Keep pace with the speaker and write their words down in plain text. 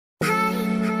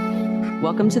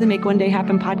Welcome to the Make One Day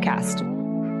Happen podcast.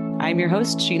 I'm your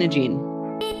host, Sheena Jean.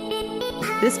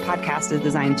 This podcast is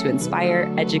designed to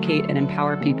inspire, educate, and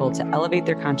empower people to elevate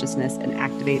their consciousness and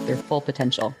activate their full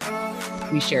potential.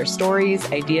 We share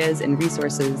stories, ideas, and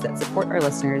resources that support our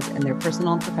listeners in their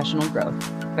personal and professional growth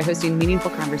by hosting meaningful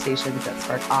conversations that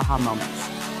spark aha moments.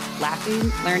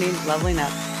 Laughing, learning, leveling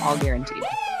up, all guaranteed.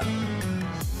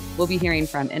 We'll be hearing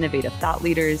from innovative thought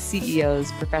leaders,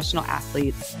 CEOs, professional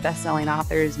athletes, best-selling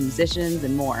authors, musicians,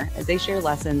 and more as they share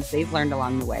lessons they've learned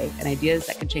along the way and ideas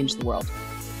that could change the world.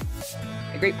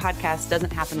 A great podcast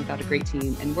doesn't happen without a great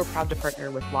team, and we're proud to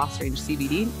partner with Lost Range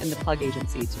CBD and the Plug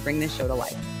Agency to bring this show to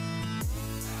life.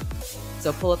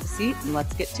 So pull up a seat and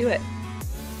let's get to it.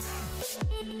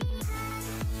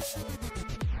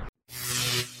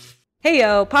 Hey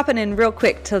yo, popping in real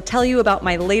quick to tell you about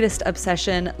my latest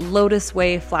obsession, Lotus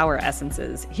Way flower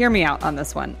essences. Hear me out on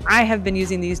this one. I have been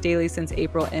using these daily since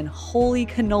April and holy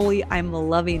cannoli, I'm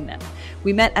loving them.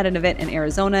 We met at an event in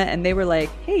Arizona and they were like,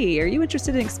 hey, are you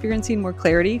interested in experiencing more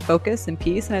clarity, focus, and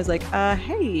peace? And I was like,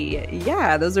 hey,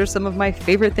 yeah, those are some of my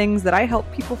favorite things that I help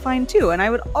people find too. And I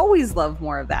would always love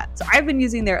more of that. So I've been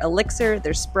using their elixir,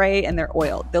 their spray, and their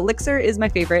oil. The elixir is my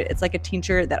favorite. It's like a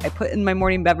tincture that I put in my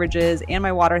morning beverages and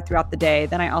my water throughout the day.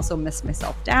 Then I also mist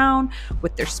myself down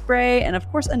with their spray and of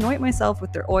course anoint myself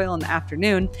with their oil in the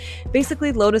afternoon.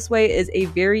 Basically, Lotus Way is a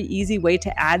very easy way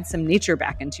to add some nature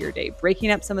back into your day,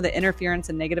 breaking up some of the interference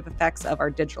and negative effects of our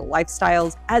digital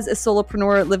lifestyles. As a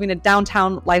solopreneur living a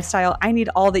downtown lifestyle, I need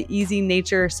all the easy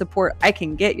nature support I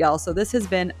can get, y'all. So this has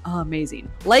been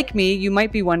amazing. Like me, you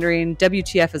might be wondering,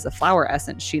 WTF is a flower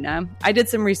essence, Sheena? I did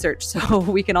some research so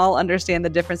we can all understand the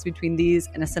difference between these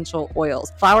and essential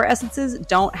oils. Flower essences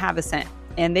don't have a scent,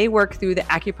 and they work through the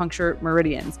acupuncture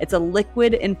meridians. It's a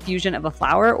liquid infusion of a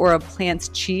flower or a plant's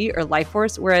chi or life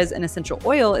force, whereas an essential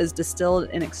oil is distilled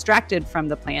and extracted from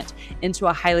the plant into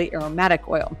a highly aromatic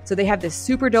oil. So they have this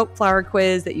super dope flower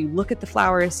quiz that you look at the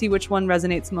flower, see which one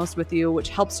resonates most with you, which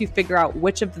helps you figure out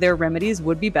which of their remedies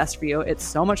would be best for you. It's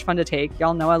so much fun to take.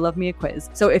 Y'all know I love me a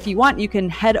quiz. So if you want, you can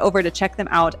head over to check them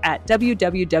out at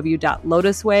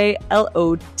www.lotusway,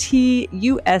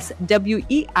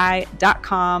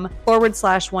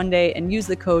 lotuswei.com/one day and use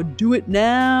the code Do It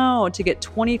Now to get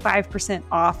 25%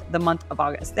 off the month of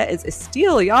August. That is a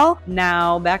steal, y'all.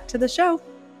 Now back to the show.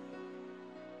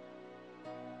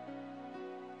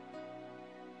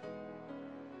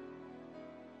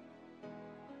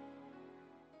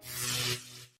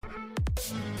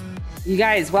 You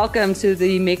guys, welcome to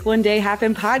the Make One Day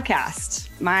Happen podcast.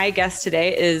 My guest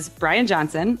today is Brian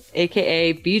Johnson,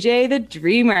 aka BJ the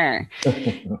Dreamer.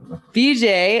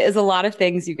 BJ is a lot of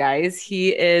things, you guys. He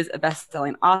is a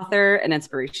best-selling author, an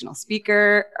inspirational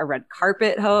speaker, a red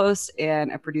carpet host,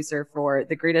 and a producer for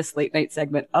the greatest late night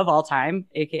segment of all time,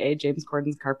 aka James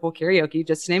Corden's Carpool Karaoke,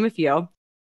 just to name a few.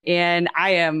 And I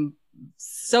am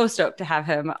so stoked to have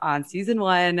him on season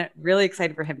 1. Really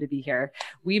excited for him to be here.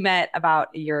 We met about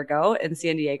a year ago in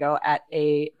San Diego at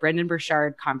a Brendon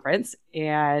Burchard conference,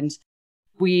 and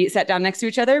we sat down next to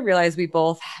each other, realized we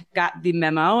both got the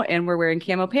memo, and we're wearing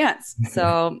camo pants.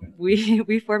 So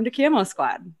we formed a camo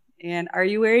squad. And are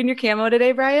you wearing your camo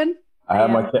today, Brian? I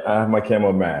have my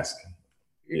camo mask.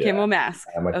 Your camo mask.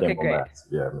 I have my camo mask.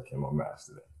 Yeah, I have my camo mask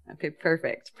today. Okay,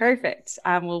 perfect.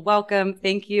 Well, welcome.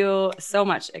 Thank you so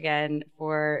much again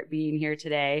for being here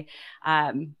today.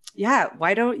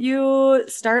 Why don't you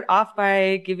start off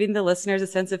by giving the listeners a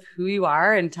sense of who you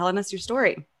are and telling us your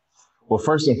story? Well,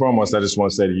 first and foremost, I just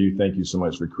want to say to you, thank you so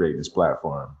much for creating this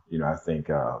platform. You know, I think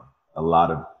a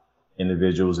lot of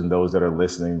individuals and those that are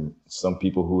listening, some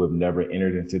people who have never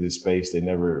entered into this space, they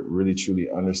never really truly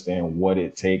understand what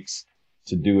it takes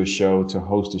to do a show, to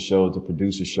host a show, to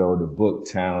produce a show, to book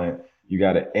talent. You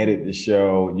got to edit the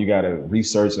show. You got to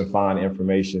research and find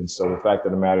information. So the fact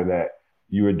of the matter that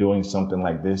you are doing something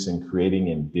like this and creating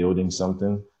and building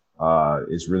something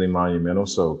is really monumental.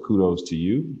 So kudos to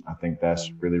you. I think that's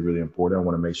really, really important. I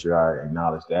want to make sure I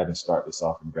acknowledge that and start this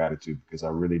off in gratitude because I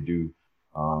really do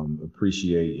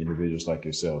appreciate individuals like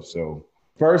yourself. So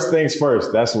first things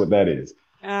first, that's what that is.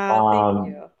 Thank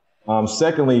you.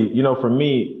 Secondly, you know, for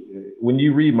me, when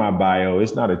you read my bio,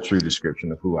 it's not a true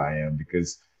description of who I am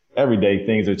because every day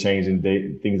things are changing,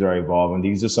 things are evolving.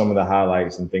 These are some of the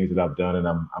highlights and things that I've done. And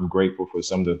I'm grateful for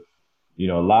some of the, you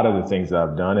know, a lot of the things that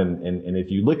I've done. And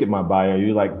if you look at my bio,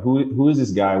 you're like, who is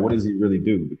this guy? What does he really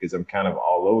do? Because I'm kind of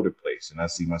all over the place. And I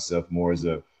see myself more as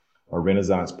a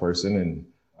Renaissance person and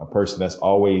a person that's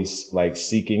always like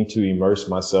seeking to immerse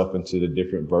myself into the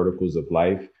different verticals of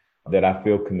life that I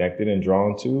feel connected and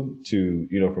drawn to,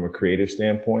 you know, from a creative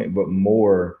standpoint, but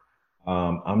more,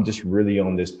 I'm just really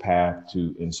on this path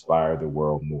to inspire the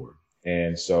world more.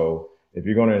 And so if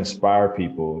you're going to inspire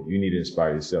people, you need to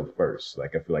inspire yourself first.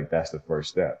 Like, I feel like that's the first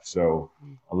step. So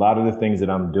a lot of the things that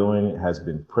I'm doing has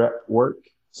been prep work,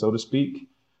 so to speak,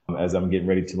 as I'm getting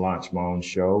ready to launch my own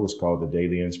show. It's called The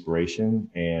Daily Inspiration.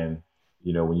 And,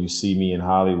 you know, when you see me in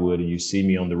Hollywood and you see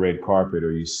me on the red carpet,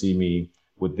 or you see me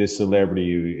with this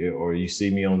celebrity, or you see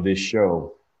me on this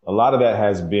show, a lot of that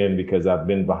has been because I've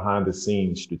been behind the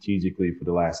scenes strategically for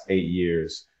the last 8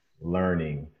 years,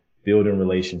 learning, building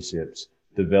relationships,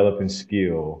 developing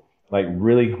skill, like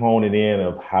really honing in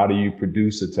of how do you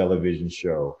produce a television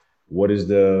show? What is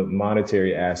the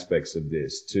monetary aspects of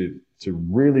this to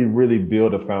really, really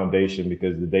build a foundation,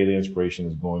 because the Daily Inspiration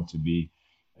is going to be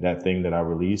that thing that I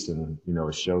release, and, you know,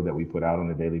 a show that we put out on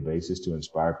a daily basis to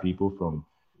inspire people from,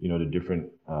 you know, the different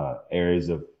areas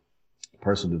of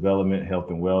personal development, health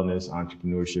and wellness,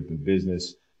 entrepreneurship and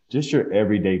business, just your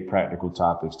everyday practical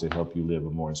topics to help you live a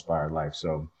more inspired life.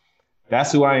 So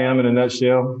that's who I am in a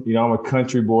nutshell. You know, I'm a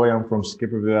country boy. I'm from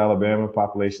Skipperville, Alabama,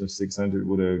 population of 600,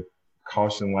 with a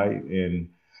caution light and,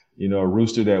 you know, a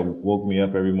rooster that woke me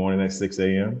up every morning at 6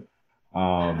 a.m.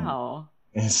 Wow.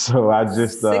 And so I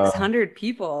just 600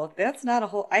 people. That's not a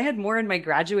whole. I had more in my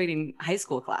graduating high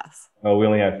school class. Oh, we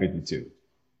only had 52.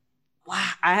 Wow.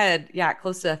 I had, yeah,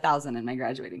 close to 1,000 in my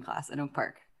graduating class at Oak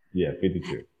Park. Yeah,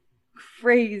 52.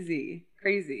 Crazy.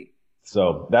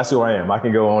 So that's who I am. I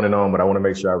can go on and on, but I want to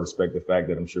make sure I respect the fact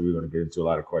that I'm sure we're going to get into a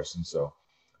lot of questions. So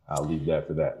I'll leave that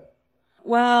for that.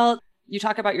 Well, you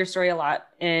talk about your story a lot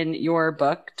in your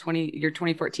book, your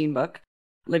 2014 book,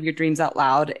 Live Your Dreams Out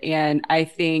Loud. And I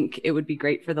think it would be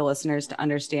great for the listeners to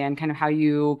understand kind of how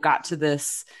you got to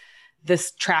this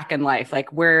track in life,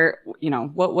 like where, you know,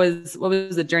 what was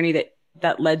the journey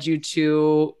that led you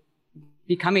to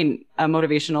becoming a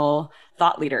motivational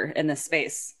thought leader in this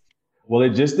space? Well,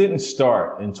 it just didn't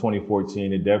start in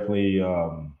 2014. It definitely,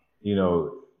 you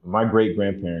know, my great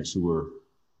grandparents, who were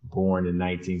born in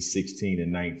 1916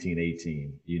 and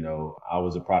 1918, you know, I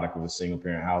was a product of a single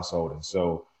parent household. And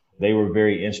so they were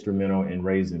very instrumental in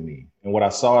raising me. And what I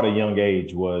saw at a young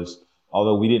age was,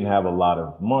 although we didn't have a lot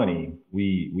of money,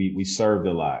 we served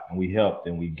a lot, and we helped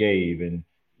and we gave. And,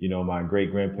 you know, my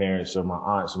great grandparents or my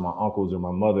aunts or my uncles or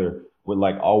my mother would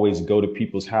like always go to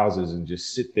people's houses and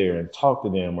just sit there and talk to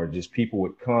them, or just people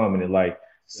would come and like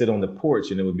sit on the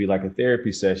porch, and it would be like a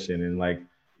therapy session. And like,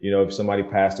 you know, if somebody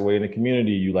passed away in the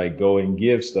community, you like go and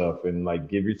give stuff and like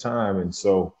give your time. And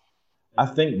so I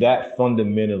think that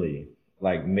fundamentally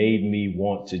like made me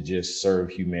want to just serve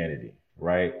humanity.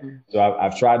 Right. So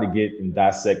I've tried to get and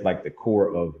dissect like the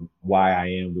core of why I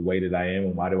am the way that I am,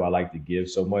 and why do I like to give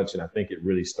so much. And I think it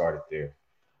really started there.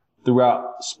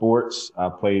 Throughout sports, I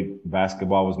played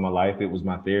basketball was my life. It was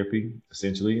my therapy,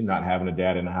 essentially, not having a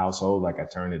dad in the household. Like, I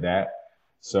turned to that.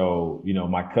 So, you know,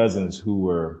 my cousins who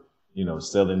were, you know,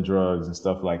 selling drugs and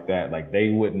stuff like that, like they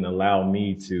wouldn't allow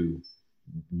me to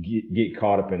get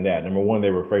caught up in that. Number one, they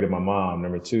were afraid of my mom.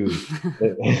 Number two,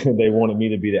 they wanted me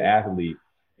to be the athlete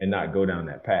and not go down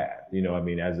that path. You know, I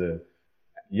mean, as a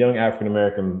young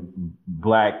African-American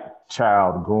Black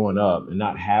child growing up and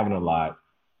not having a lot,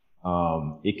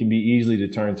 it can be easily to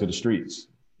turn to the streets,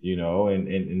 you know,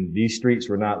 and these streets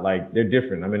were not like, they're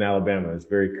different. I'm in Alabama, it's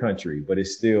very country, but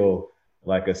it's still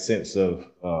like a sense of,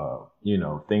 you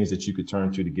know, things that you could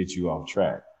turn to get you off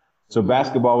track. So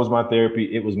basketball was my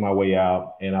therapy. It was my way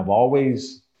out. And I've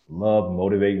always loved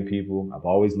motivating people. I've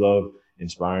always loved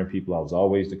inspiring people. I was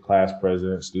always the class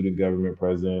president, student government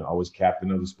president, always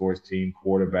captain of the sports team,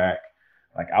 quarterback.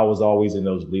 Like, I was always in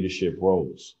those leadership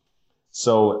roles.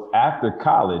 So after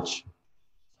college,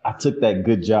 I took that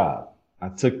good job. I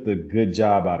took the good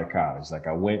job out of college. Like,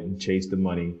 I went and chased the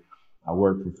money. I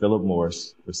worked for Philip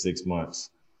Morris for 6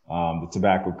 months, the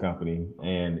tobacco company.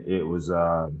 And it was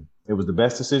the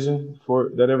best decision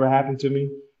that ever happened to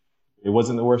me. It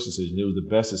wasn't the worst decision. It was the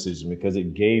best decision, because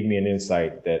it gave me an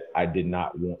insight that I did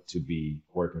not want to be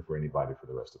working for anybody for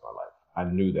the rest of my life.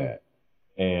 I knew that.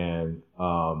 And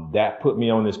that put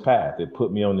me on this path. It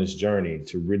put me on this journey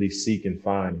to really seek and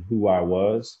find who I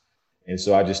was. And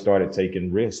so I just started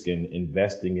taking risk and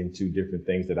investing into different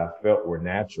things that I felt were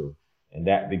natural. And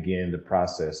that began the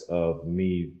process of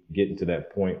me getting to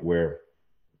that point where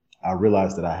I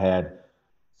realized that I had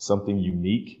something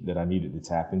unique that I needed to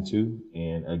tap into,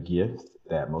 and a gift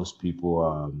that most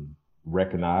people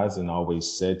recognize and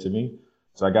always said to me.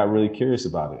 So I got really curious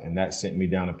about it. And that sent me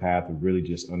down a path of really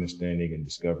just understanding and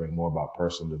discovering more about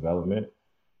personal development.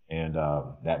 And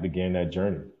that began that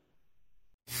journey.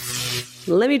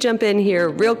 Let me jump in here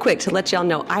real quick to let y'all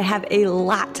know I have a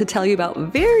lot to tell you about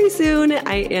very soon.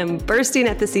 I am bursting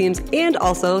at the seams and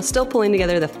also still pulling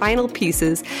together the final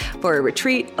pieces for a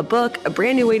retreat, a book, a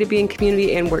brand new way to be in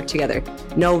community and work together.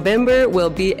 November will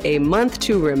be a month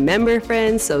to remember,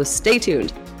 friends, so stay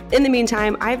tuned. In the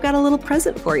meantime, I've got a little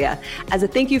present for you. As a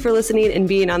thank you for listening and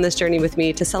being on this journey with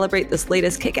me to celebrate this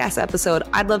latest kick-ass episode,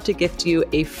 I'd love to gift you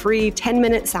a free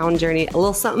 10-minute sound journey, a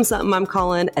little something I'm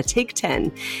calling a Take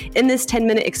 10. In this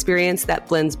 10-minute experience that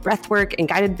blends breathwork and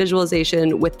guided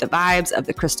visualization with the vibes of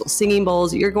the crystal singing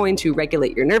bowls, you're going to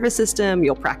regulate your nervous system,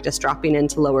 you'll practice dropping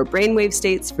into lower brainwave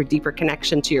states for deeper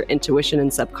connection to your intuition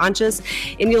and subconscious,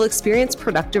 and you'll experience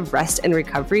productive rest and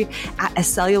recovery at a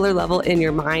cellular level in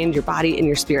your mind, your body, and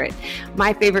your spirit.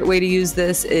 My favorite way to use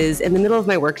this is in the middle of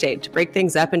my workday to break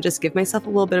things up and just give myself a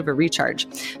little bit of a recharge.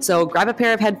 So grab a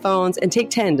pair of headphones and take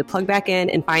 10 to plug back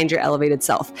in and find your elevated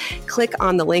self. Click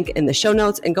on the link in the show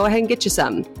notes and go ahead and get you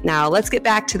some. Now let's get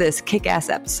back to this kick-ass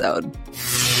episode.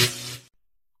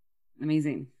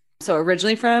 Amazing. So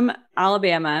originally from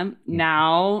Alabama,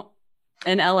 now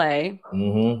in LA.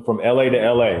 Mm-hmm. From LA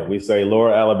to LA. We say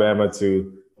Lower Alabama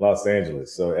to Los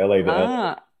Angeles. So LA to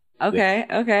LA. Okay.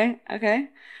 Yeah. Okay.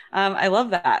 I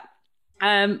love that.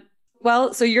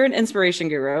 Well, so you're an inspiration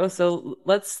guru. So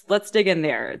let's dig in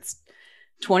there. It's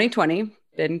 2020,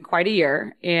 been quite a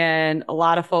year, and a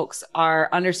lot of folks are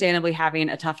understandably having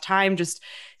a tough time just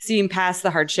seeing past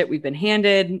the hard shit we've been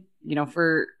handed. You know,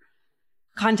 for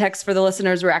context for the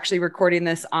listeners, we're actually recording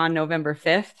this on November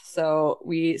 5th. So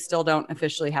we still don't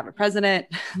officially have a president.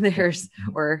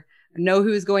 Or know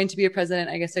who's going to be a president,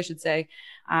 I guess I should say.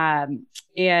 And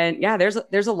yeah,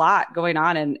 there's a lot going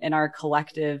on in our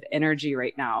collective energy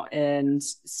right now, and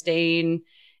staying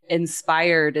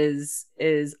inspired is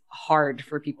hard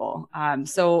for people.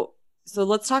 So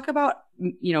let's talk about,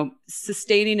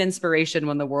 sustaining inspiration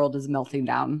when the world is melting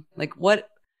down.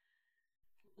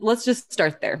 Let's just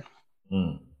start there.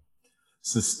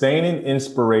 Sustaining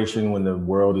inspiration when the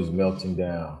world is melting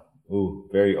down. Ooh,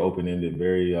 very open-ended,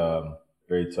 very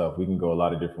tough. We can go a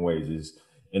lot of different ways.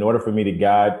 In order for me to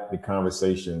guide the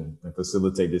conversation and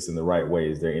facilitate this in the right way,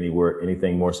 is there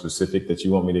anything more specific that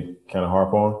you want me to kind of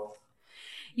harp on?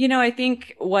 I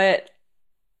think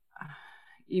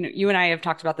you and I have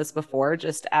talked about this before,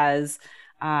 just as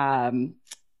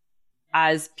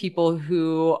people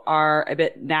who are a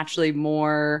bit naturally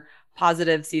more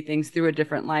positive, see things through a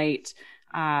different light,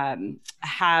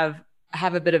 have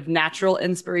a bit of natural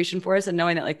inspiration for us, and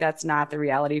knowing that that's not the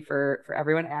reality for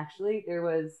everyone. Actually, there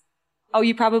was,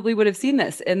 you probably would have seen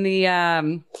this in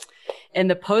the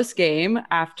post game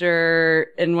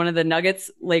in one of the Nuggets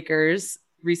Lakers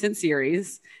recent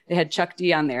series. They had Chuck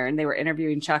D on there, and they were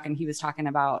interviewing Chuck, and he was talking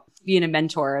about being a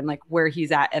mentor and where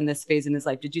he's at in this phase in his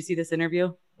life. Did you see this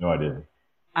interview? No, I didn't.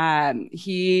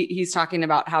 He's talking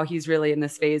about how he's really in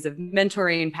this phase of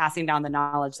mentoring, passing down the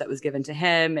knowledge that was given to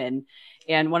him. And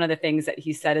one of the things that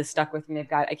he said has stuck with me.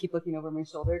 I keep looking over my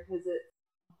shoulder because it's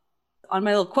on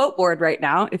my little quote board right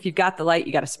now. If you've got the light,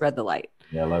 you got to spread the light.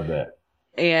 Yeah, I love that.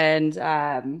 And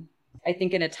I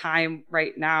think in a time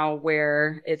right now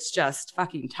where it's just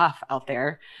fucking tough out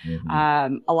there, a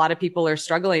lot of people are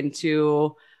struggling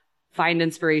to find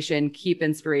inspiration, keep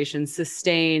inspiration,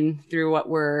 sustain through what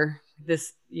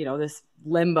this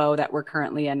limbo that we're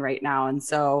currently in right now. And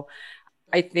so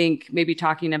I think maybe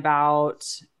talking about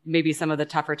maybe some of the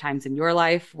tougher times in your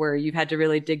life where you've had to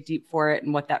really dig deep for it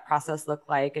and what that process looked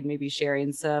like, and maybe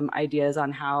sharing some ideas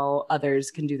on how others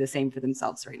can do the same for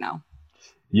themselves right now.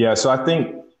 Yeah. So I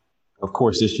think, of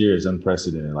course, this year is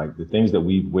unprecedented. The things that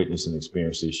we've witnessed and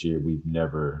experienced this year, we've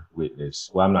never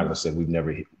witnessed. Well, I'm not going to say we've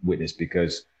never witnessed,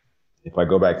 because if I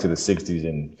go back to the 60s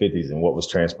and 50s and what was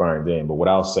transpiring then, but what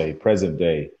I'll say, present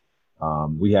day,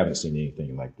 we haven't seen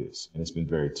anything like this. And it's been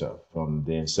very tough, from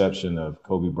the inception of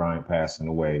Kobe Bryant passing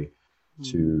away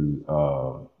to,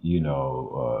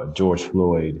 George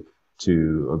Floyd,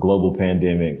 to a global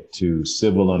pandemic, to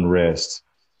civil unrest,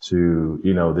 to,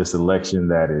 this election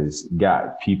that has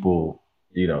got people,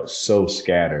 so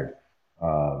scattered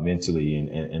mentally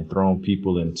and thrown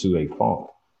people into a funk.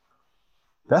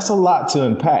 That's a lot to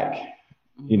unpack,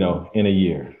 in a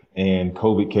year. And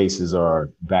COVID cases are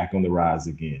back on the rise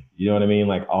again. You know what I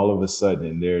mean? All of a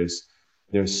sudden, there's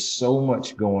so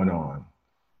much going on.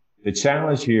 The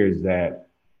challenge here is that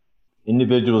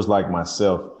individuals like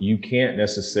myself, you can't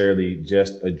necessarily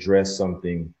just address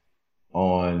something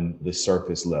on the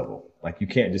surface level. You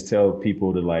can't just tell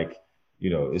people to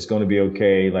it's going to be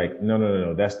okay.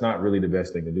 No. That's not really the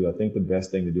best thing to do. I think the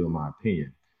best thing to do, in my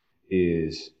opinion,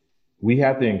 is we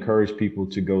have to encourage people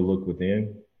to go look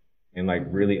within and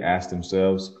really ask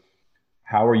themselves,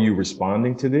 how are you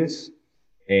responding to this?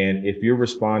 And if you're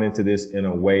responding to this in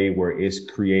a way where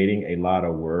it's creating a lot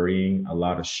of worrying, a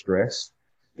lot of stress,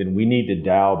 then we need to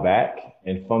dial back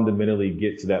and fundamentally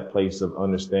get to that place of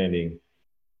understanding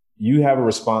you have a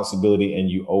responsibility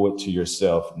and you owe it to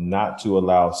yourself not to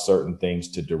allow certain things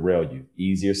to derail you.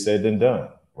 Easier said than done,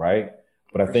 right?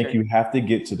 But I think you have to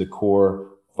get to the core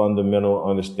fundamental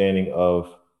understanding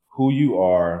of who you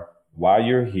are, why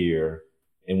you're here.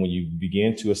 And when you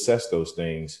begin to assess those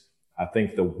things, I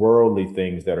think the worldly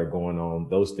things that are going on,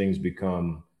 those things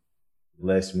become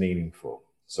less meaningful,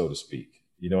 so to speak.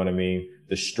 You know what I mean?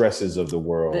 The stresses of the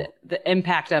world. The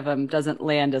impact of them doesn't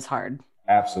land as hard.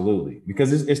 Absolutely.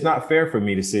 Because it's not fair for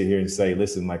me to sit here and say,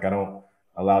 listen, like I don't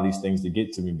allow these things to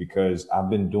get to me because I've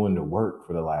been doing the work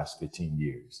for the last 15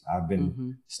 years. I've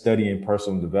been studying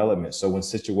personal development. So when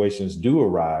situations do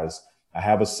arise, I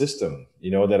have a system,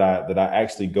 that I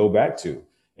actually go back to.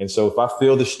 And so if I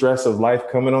feel the stress of life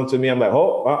coming onto me, I'm like,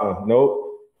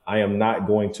 nope, I am not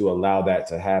going to allow that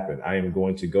to happen. I am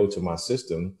going to go to my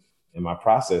system and my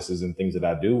processes and things that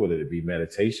I do, whether it be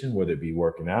meditation, whether it be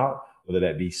working out, whether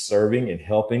that be serving and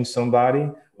helping somebody,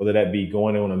 whether that be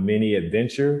going on a mini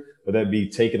adventure, whether that be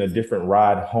taking a different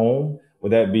ride home,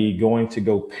 whether that be going to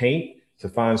go paint to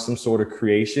find some sort of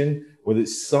creation, whether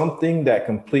it's something that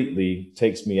completely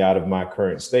takes me out of my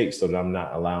current state so that I'm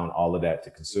not allowing all of that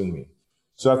to consume me.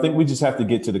 So I think we just have to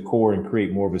get to the core and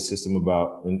create more of a system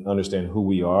about and understand who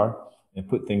we are and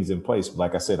put things in place. But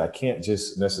like I said, I can't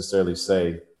just necessarily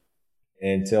say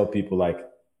and tell people like,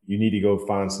 you need to go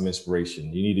find some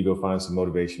inspiration. You need to go find some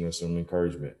motivation or some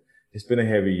encouragement. It's been a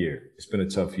heavy year. It's been a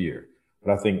tough year.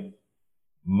 But I think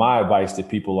my advice to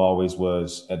people always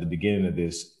was at the beginning of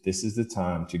this is the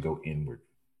time to go inward.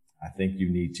 I think you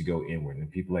need to go inward. And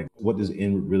people are like, what does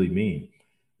inward really mean?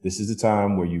 This is the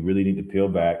time where you really need to peel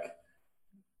back,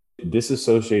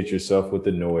 disassociate yourself with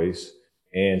the noise,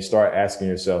 and start asking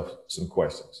yourself some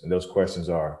questions. And those questions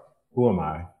are, who am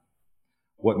I?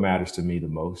 What matters to me the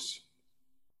most?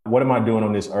 What am I doing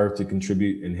on this earth to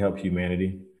contribute and help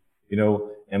humanity?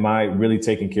 Am I really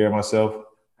taking care of myself?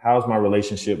 How's my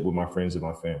relationship with my friends and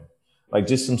my family? Like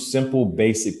just some simple,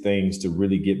 basic things to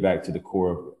really get back to the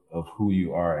core of who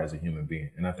you are as a human being.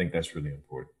 And I think that's really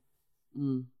important.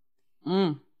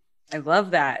 I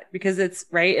love that because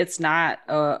it's not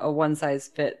a one size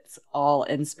fits all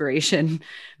inspiration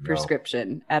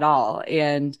prescription at all.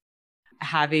 And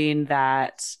having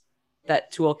that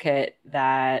toolkit,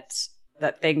 that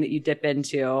thing that you dip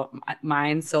into,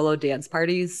 mine, solo dance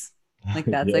parties. Like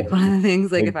that's like one of the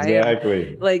things, like exactly. If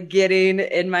I am like getting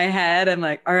in my head, I'm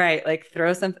like, all right, like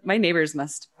throw some, my neighbors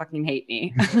must fucking hate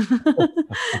me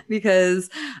because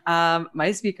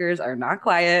my speakers are not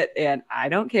quiet and I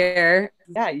don't care.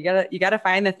 Yeah. You gotta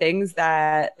find the things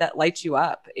that light you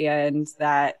up and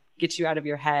that get you out of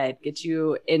your head, get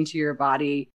you into your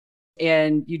body.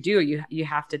 And you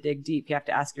have to dig deep. You have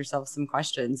to ask yourself some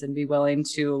questions and be willing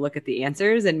to look at the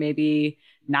answers and maybe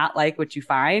not like what you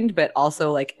find, but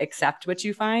also like accept what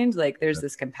you find. Like there's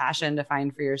this compassion to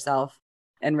find for yourself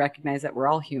and recognize that we're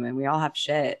all human. We all have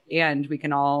shit and we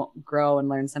can all grow and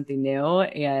learn something new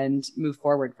and move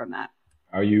forward from that.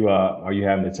 Are you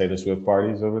having the Taylor Swift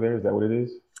parties over there? Is that what it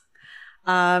is?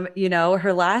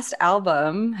 Her last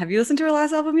album, have you listened to her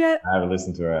last album yet? I haven't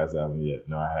listened to her last album yet.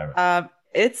 No, I haven't.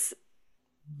 It's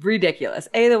ridiculous.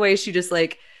 The way she just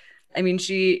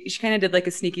she kind of did like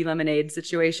a Sneaky Lemonade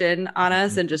situation on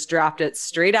us and just dropped it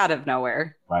straight out of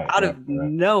nowhere,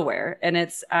 nowhere. And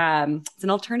it's an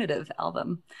alternative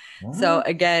album. Wow. So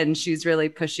again, she's really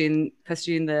pushing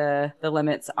the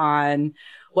limits on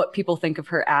what people think of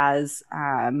her as,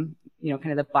 kind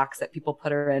of the box that people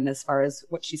put her in as far as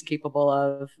what she's capable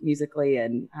of musically.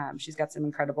 And she's got some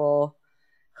incredible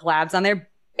collabs on there.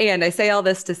 And I say all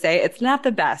this to say it's not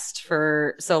the best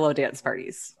for solo dance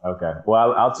parties. Okay.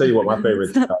 Well, I'll tell you what my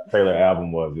favorite Taylor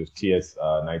album was. It was TS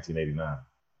 1989.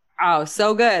 Oh,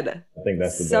 so good. I think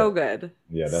that's the so best. Good.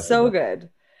 Yeah, that's so good.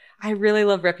 I really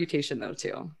love Reputation though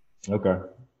too. Okay.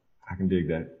 I can dig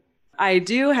that. I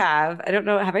do have, I don't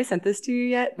know, have I sent this to you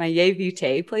yet? My Ye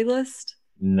Vitae playlist?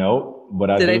 Nope.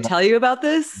 But Did I tell you about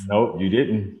this? Nope, you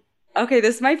didn't. Okay,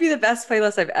 this might be the best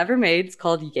playlist I've ever made. It's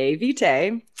called Ye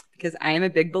Vitae, because I am a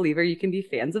big believer you can be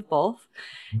fans of both.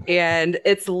 And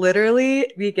it's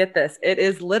literally, we get this, it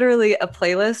is literally a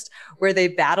playlist where they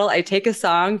battle. I take a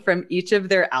song from each of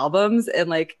their albums and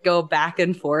like go back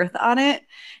and forth on it.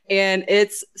 And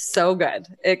it's so good.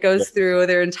 It goes through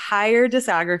their entire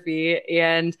discography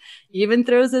and even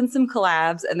throws in some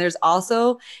collabs. And there's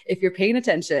also, if you're paying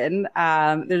attention,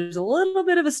 there's a little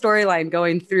bit of a storyline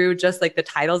going through just like the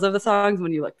titles of the songs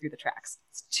when you look through the tracks.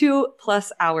 It's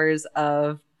 2+ hours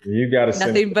of You got to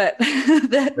send Nothing but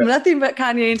nothing but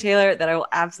Kanye and Taylor that I will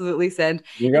absolutely send.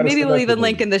 And maybe we'll even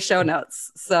link in the show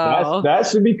notes. So that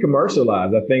should be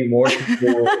commercialized. I think more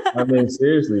people, I mean,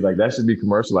 seriously, like that should be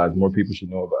commercialized. More people should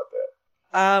know about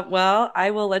that. Well,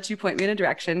 I will let you point me in a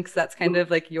direction because that's kind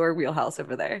of like your wheelhouse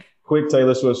over there. Quick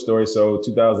Taylor Swift story. So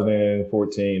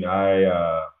 2014,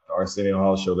 the Arsenio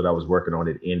Hall show that I was working on,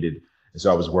 it ended. And so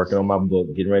I was working on my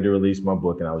book, getting ready to release my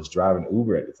book, and I was driving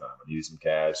Uber at the time. I needed some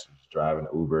cash, I was driving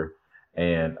Uber.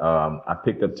 And I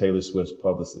picked up Taylor Swift's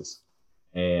publicist,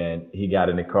 and he got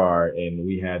in the car, and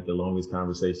we had the longest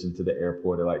conversation to the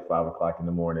airport at like 5 o'clock in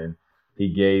the morning. He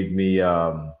gave me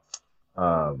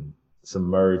some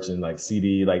merch and like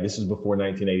CD, like this was before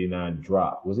 1989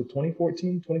 dropped. Was it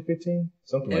 2014, 2015?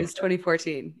 Something like that. It was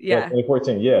 2014. Yeah.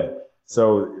 2014. Yeah.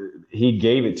 So he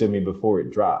gave it to me before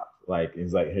it dropped. Like,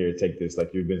 he's like, here, take this.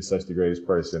 Like, you've been such the greatest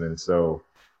person. And so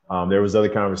there was other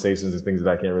conversations and things that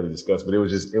I can't really discuss, but it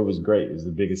was great. It was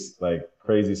the biggest, like,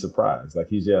 crazy surprise. Like,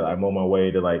 I'm on my way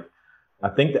to, like, I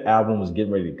think the album was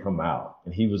getting ready to come out,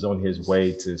 and he was on his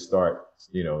way to start,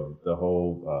 the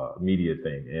whole media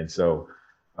thing. And so,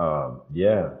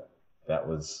 that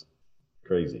was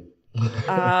crazy.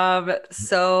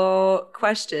 So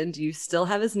question, do you still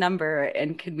have his number,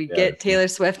 and can we get Taylor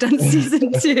Swift on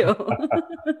season 2?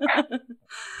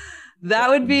 That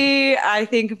would be, I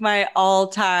think, my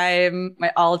all-time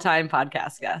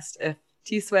podcast guest. If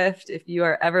T Swift, if you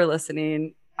are ever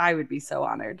listening, I would be so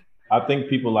honored. I think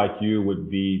people like you would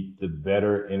be the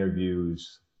better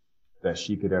interviews that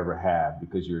she could ever have,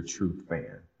 because you're a true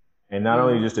fan. And not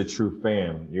only just a true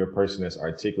fan, you're a person that's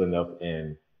articulate enough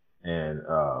and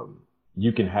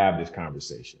you can have this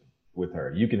conversation with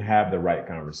her. You can have the right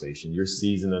conversation. You're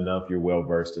seasoned enough. You're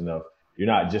well-versed enough. You're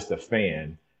not just a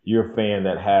fan. You're a fan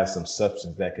that has some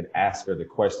substance that could ask her the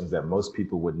questions that most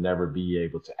people would never be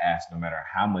able to ask, no matter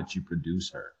how much you produce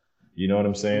her. You know what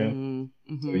I'm saying?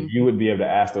 Mm-hmm. So you would be able to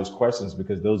ask those questions,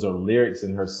 because those are lyrics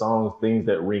in her songs, things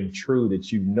that ring true, that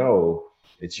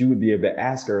that you would be able to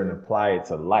ask her and apply it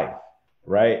to life.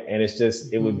 Right. And it's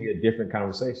just, it would be a different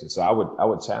conversation. So I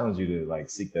would challenge you to like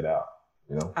seek that out.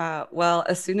 Well,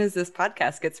 as soon as this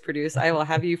podcast gets produced, I will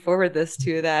have you forward this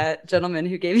to that gentleman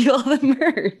who gave you all the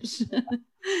merch.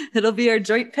 It'll be our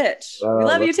joint pitch. We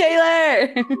love you,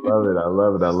 Taylor.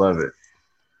 I love it.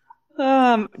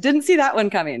 Didn't see that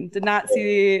one coming. Did not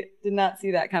see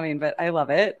that coming, but I love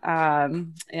it.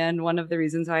 And one of the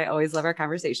reasons why I always love our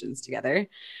conversations together.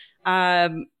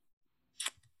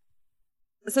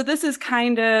 So this is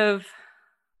kind of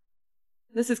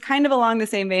along the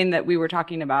same vein that we were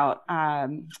talking about,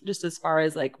 just as far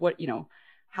as like what,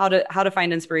 how to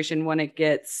find inspiration when it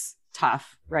gets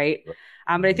tough, right?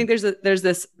 But I think there's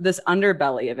this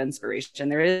underbelly of inspiration.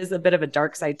 There is a bit of a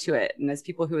dark side to it, and as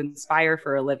people who inspire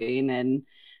for a living, and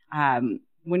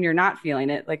when you're not feeling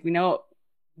it, like we know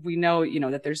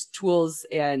that there's tools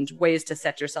and ways to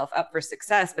set yourself up for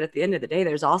success, but at the end of the day,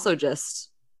 there's also just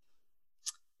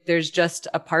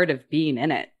a part of being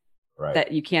in it, right,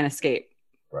 that you can't escape.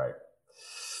 Right.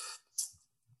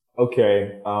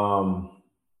 Okay.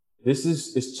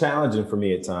 It's challenging for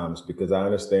me at times, because I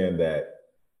understand that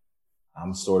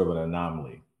I'm sort of an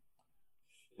anomaly.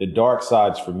 The dark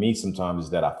sides for me sometimes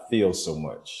is that I feel so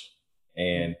much,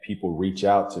 and people reach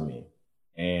out to me,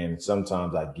 and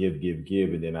sometimes I give,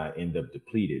 and then I end up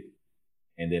depleted.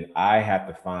 And then I have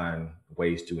to find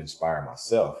ways to inspire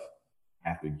myself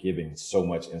after giving so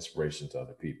much inspiration to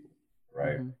other people,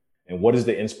 right? Mm-hmm. And what is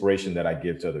the inspiration that I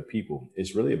give to other people?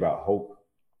 It's really about hope.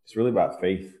 It's really about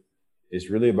faith. It's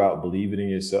really about believing in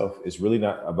yourself. It's really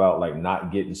not about like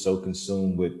not getting so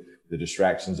consumed with the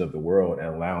distractions of the world and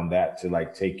allowing that to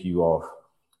like take you off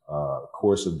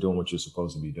course of doing what you're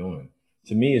supposed to be doing.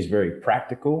 To me, it's very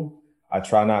practical. I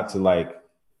try not to like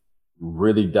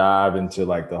really dive into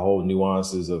like the whole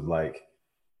nuances of like,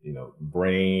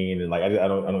 brain, and like I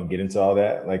don't get into all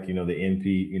that, like the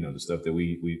NP, the stuff that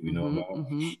we know about.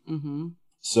 Mm-hmm, mm-hmm.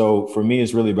 So for me,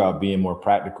 it's really about being more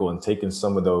practical and taking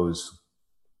some of those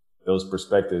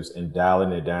perspectives and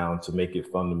dialing it down to make it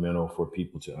fundamental for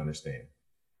people to understand.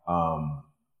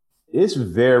 It's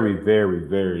very, very,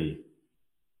 very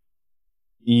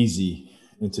easy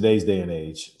in today's day and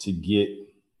age to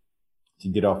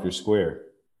get off your square,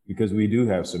 because we do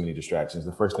have so many distractions.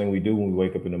 The first thing we do when we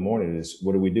wake up in the morning is,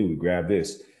 what do? We grab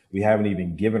this. We haven't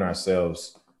even given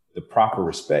ourselves the proper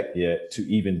respect yet to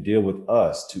even deal with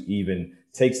us, to even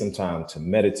take some time to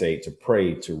meditate, to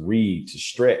pray, to read, to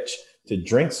stretch, to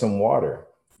drink some water.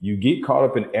 You get caught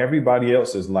up in everybody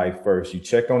else's life first. You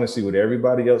check on to see what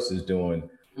everybody else is doing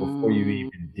before you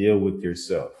even deal with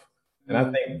yourself. And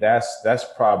I think that's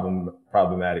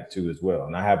problematic too as well.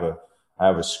 And I have I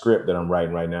have a script that I'm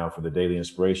writing right now for the Daily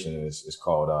Inspiration, and it's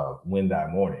called Win Thy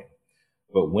Morning.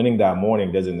 But winning thy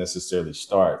morning doesn't necessarily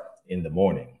start in the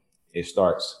morning. It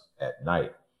starts at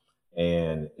night.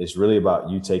 And it's really about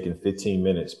you taking 15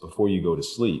 minutes before you go to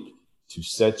sleep to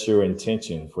set your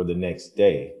intention for the next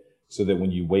day, so that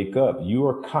when you wake up, you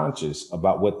are conscious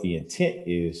about what the intent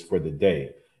is for the day.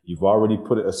 You've already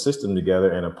put a system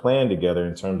together and a plan together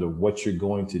in terms of what you're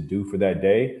going to do for that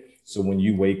day. So when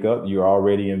you wake up, you're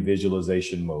already in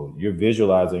visualization mode. You're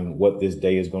visualizing what this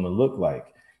day is going to look like.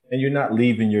 And you're not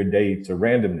leaving your day to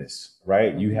randomness,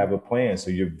 right? You have a plan.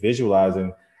 So you're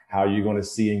visualizing how you're going to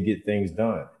see and get things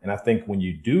done. And I think when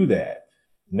you do that,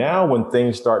 now when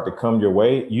things start to come your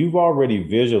way, you've already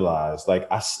visualized, like,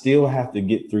 I still have to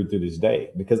get through to this day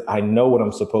because I know what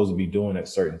I'm supposed to be doing at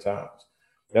certain times.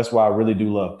 That's why I really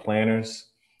do love planners.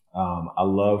 I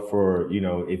love for,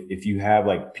 if you have,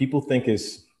 like, people think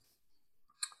it's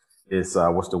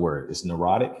what's the word? It's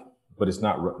neurotic, but it's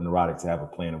not neurotic to have a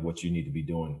plan of what you need to be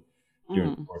doing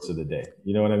during the course of the day.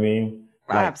 You know what I mean?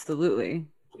 Like, absolutely.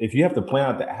 If you have to plan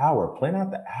out the hour, plan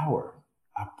out the hour.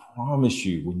 I promise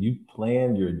you, when you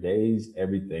plan your days,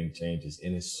 everything changes.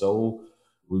 And it's so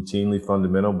routinely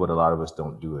fundamental, but a lot of us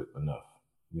don't do it enough,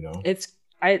 It's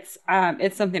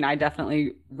something I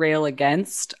definitely rail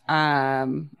against.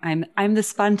 I'm the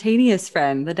spontaneous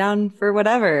friend, the down for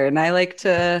whatever. And I like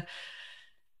to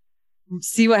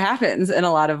see what happens in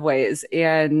a lot of ways.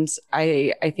 And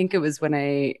I think it was when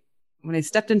I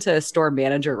stepped into a store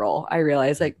manager role, I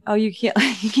realized, like, oh, you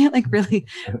can't like really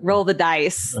roll the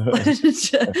dice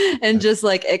and just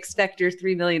like expect your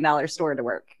 $3 million store to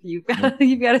work. You've got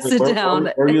to sit down.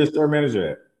 Where are you the store manager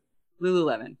at?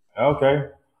 Lululemon. Okay.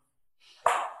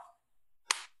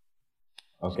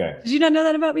 Did you not know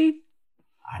that about me?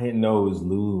 I didn't know it was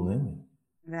Lululemon.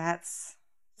 That's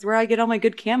where I get all my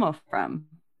good camo from.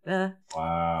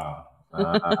 Wow.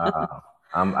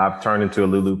 I've turned into a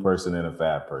Lulu person and a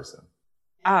Fab person.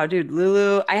 Oh, dude,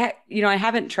 Lulu. I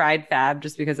haven't tried Fab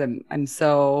just because I'm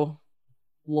so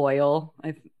loyal.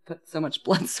 I've put so much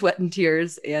blood, sweat, and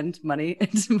tears and money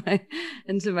into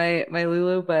my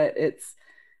Lulu, but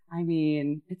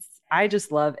I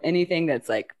just love anything that's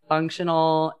like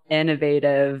functional,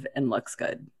 innovative, and looks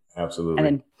good. Absolutely. And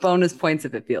then bonus points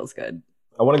if it feels good.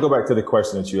 I want to go back to the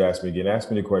question that you asked me again.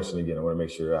 Ask me the question again. I want to make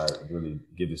sure I really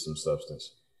give you some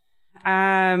substance.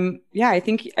 I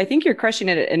think you're crushing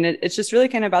it. And it's just really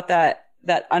kind of about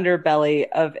that underbelly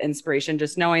of inspiration,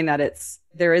 just knowing that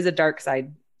there is a dark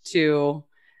side to,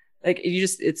 like,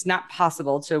 it's not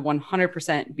possible to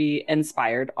 100% be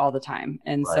inspired all the time.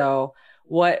 And right. So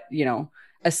what,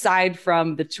 aside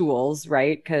from the tools,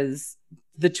 right? Because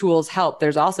the tools help,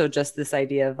 there's also just this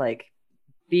idea of like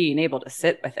being able to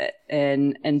sit with it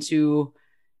and to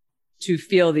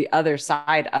feel the other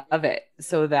side of it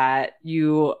so that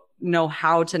you know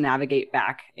how to navigate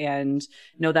back and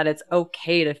know that it's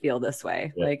okay to feel this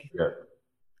way.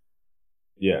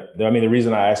 Yeah. I mean, the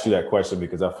reason I asked you that question,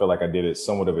 because I feel like I did it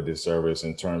somewhat of a disservice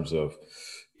in terms of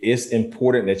it's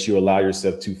important that you allow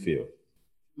yourself to feel,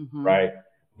 right?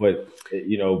 But,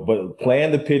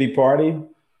 plan the pity party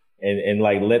and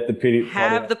like let the pity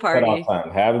have the party.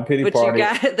 Have a pity party.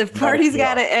 The party's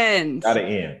got to end. Got to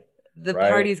end. The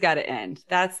party's got to end.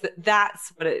 That's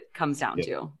what it comes down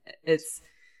to. It's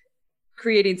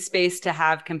creating space to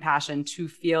have compassion, to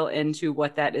feel into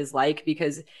what that is like,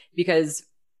 because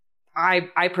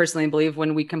I personally believe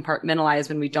when we compartmentalize,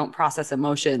 when we don't process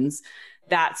emotions,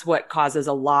 that's what causes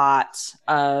a lot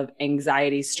of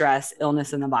anxiety, stress,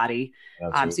 illness in the body.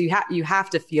 So you have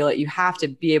to feel it. You have to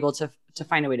be able to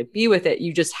find a way to be with it.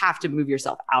 You just have to move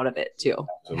yourself out of it too.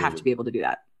 Absolutely. You have to be able to do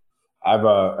that.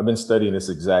 I've been studying this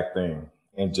exact thing,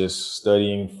 and just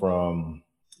studying from,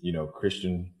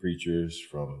 Christian preachers,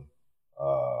 from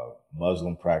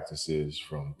Muslim practices,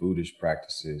 from Buddhist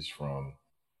practices, from,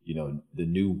 the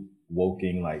new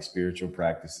woking, like spiritual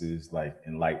practices, like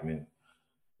enlightenment.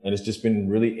 And it's just been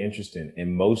really interesting.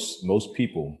 And most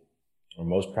people, or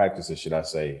most practices, should I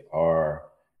say, are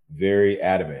very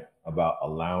adamant about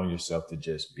allowing yourself to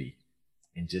just be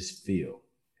and just feel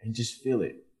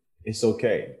it. It's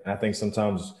okay. And I think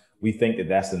sometimes we think that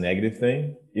that's a negative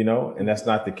thing, and that's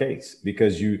not the case,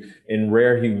 because in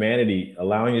rare humanity,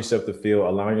 allowing yourself to feel,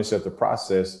 allowing yourself to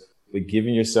process, but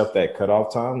giving yourself that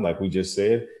cutoff time, like we just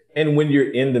said. And when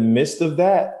you're in the midst of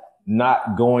that,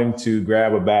 not going to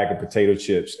grab a bag of potato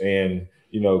chips and,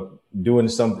 doing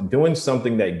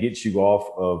something that gets you off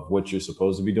of what you're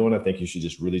supposed to be doing. I think you should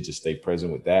just really just stay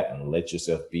present with that and let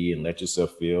yourself be and let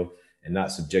yourself feel, and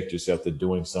not subject yourself to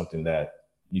doing something that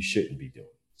you shouldn't be doing,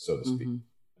 so to speak.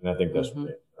 And I think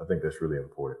that's really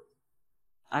important.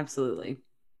 Absolutely.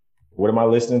 What am I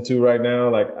listening to right now?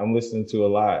 Like I'm listening to a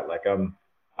lot.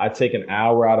 I take an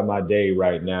hour out of my day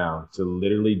right now to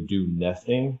literally do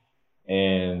nothing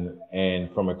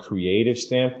and from a creative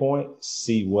standpoint,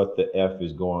 see what the F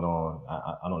is going on.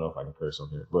 I don't know if I can curse on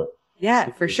here, but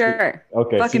yeah, for sure.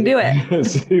 Okay. Fucking do it.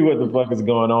 See what the fuck is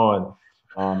going on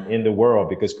in the world,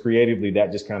 because creatively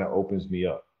that just kind of opens me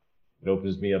up. It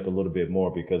opens me up a little bit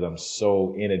more because I'm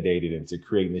so inundated into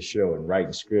creating the show and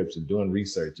writing scripts and doing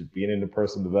research and being in the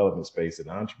personal development space and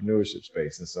entrepreneurship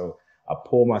space. And so I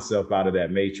pull myself out of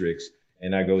that matrix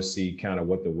and I go see kind of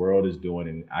what the world is doing.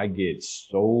 And I get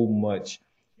so much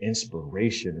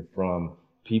inspiration from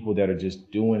people that are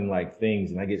just doing like things.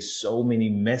 And I get so many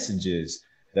messages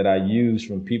that I use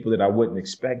from people that I wouldn't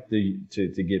expect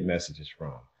to get messages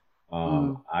from.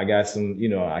 I got some,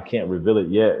 I can't reveal it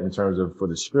yet in terms of for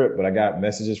the script, but I got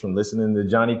messages from listening to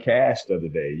Johnny Cash the other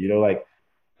day. Like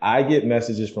I get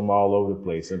messages from all over the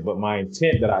place. But my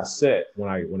intent that I set when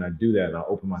I do that and I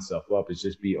open myself up is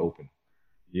just be open,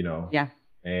 Yeah.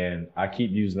 And I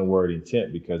keep using the word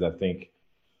intent because I think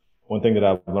one thing that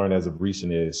I've learned as of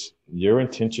recent is your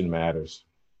intention matters.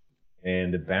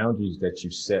 And the boundaries that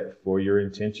you set for your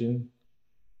intention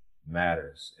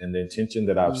matters. And the intention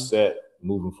that I've set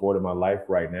moving forward in my life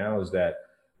right now is that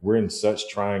we're in such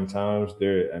trying times.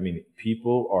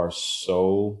 People are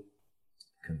so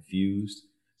confused.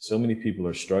 So many people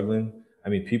are struggling.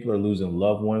 People are losing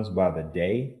loved ones by the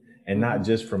day, and not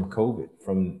just from COVID,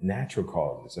 from natural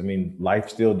causes. Life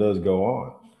still does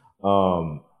go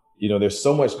on. There's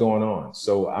so much going on.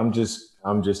 So I'm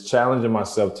just challenging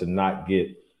myself to not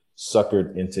get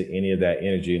suckered into any of that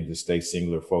energy and to stay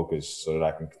singular focused so that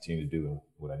I can continue to do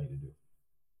what I need to do.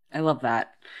 I love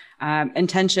that.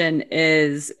 Intention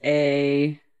is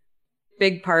a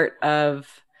big part of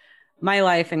my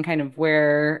life and kind of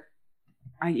where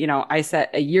I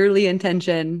set a yearly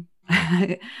intention.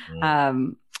 I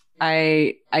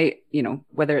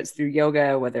whether it's through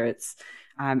yoga, whether it's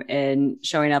in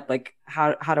showing up, like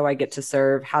how do I get to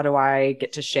serve? How do I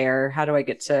get to share? How do I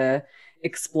get to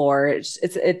explore?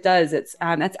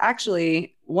 That's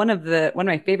actually one of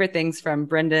my favorite things from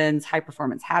Brendan's High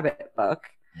Performance Habit book.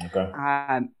 Okay.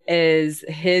 Is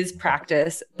his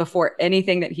practice before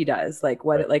anything that he does. Like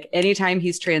anytime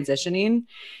he's transitioning,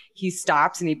 he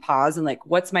stops and he pauses and like,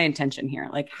 what's my intention here?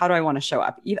 Like, how do I want to show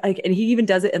up? And he even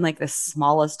does it in like the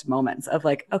smallest moments of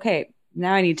like, okay,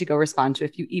 now I need to go respond to a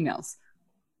few emails.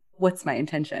 What's my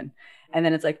intention? And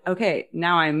then it's like, okay,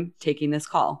 now I'm taking this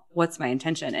call. What's my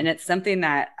intention? And it's something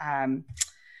that,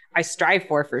 I strive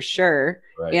for sure.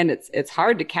 Right. And it's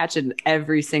hard to catch in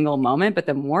every single moment, but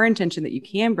the more intention that you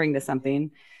can bring to something,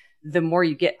 the more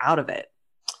you get out of it.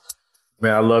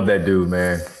 Man, I love that dude,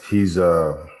 man. He's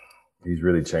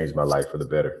really changed my life for the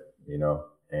better,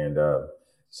 and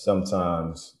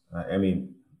sometimes, I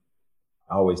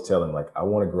always tell him, like, I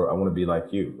want to grow. I want to be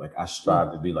like you. Like I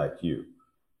strive to be like you.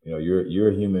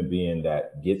 You're a human being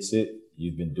that gets it.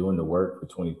 You've been doing the work for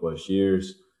 20 plus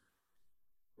years.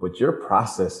 But your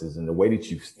processes and the way that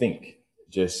you think,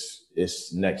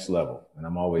 it's next level. And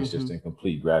I'm always just in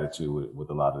complete gratitude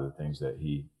with a lot of the things that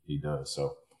he does.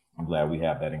 So I'm glad we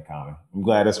have that in common. I'm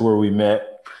glad that's where we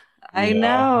met. I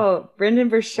know. Brendan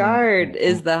Burchard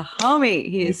is the homie.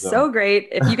 He is so great.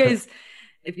 If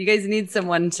you guys need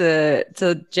someone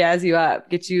to jazz you up,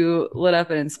 get you lit up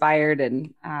and inspired,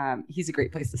 and he's a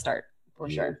great place to start for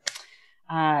sure.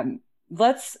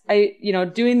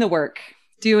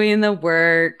 Doing the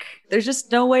work, there's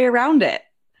just no way around it.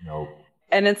 Nope.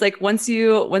 And it's like once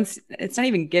it's not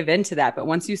even give into that, but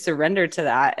once you surrender to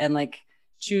that and like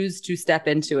choose to step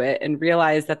into it and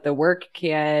realize that the work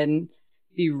can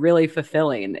be really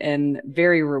fulfilling and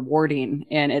very rewarding,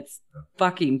 and it's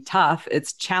fucking tough.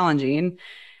 It's challenging.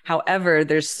 However,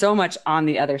 there's so much on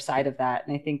the other side of that.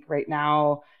 And I think right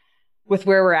now with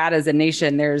where we're at as a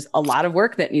nation, there's a lot of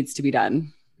work that needs to be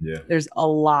done. Yeah. There's a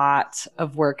lot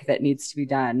of work that needs to be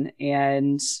done.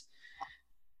 And,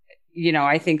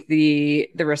 I think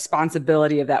the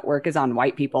responsibility of that work is on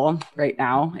white people right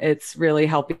now. It's really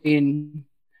helping.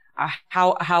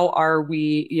 How are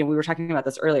we, we were talking about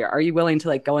this earlier. Are you willing to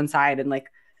like go inside and like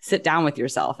sit down with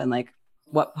yourself and like,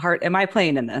 what part am I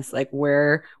playing in this? Like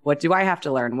what do I have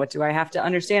to learn? What do I have to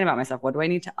understand about myself? What do I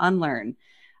need to unlearn?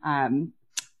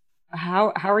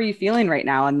 How are you feeling right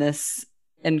now on this?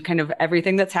 And kind of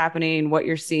everything that's happening, what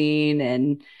you're seeing,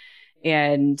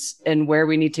 and where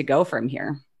we need to go from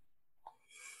here.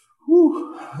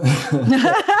 Do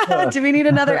we need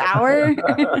another hour?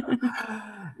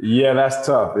 Yeah, that's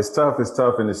tough. It's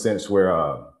tough in the sense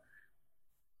where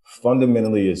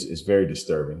fundamentally it's very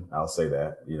disturbing. I'll say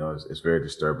that. It's very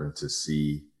disturbing to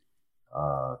see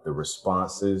the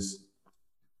responses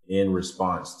in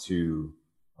response to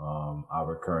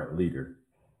our current leader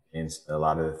and a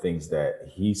lot of the things that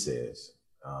he says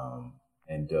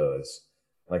and does.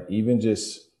 Like even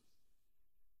just,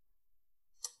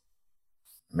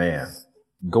 man,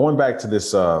 going back to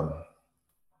this, it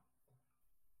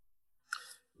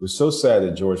was so sad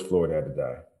that George Floyd had to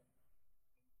die.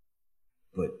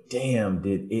 But damn,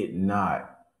 did it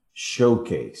not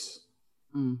showcase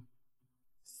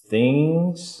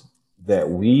things that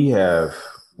we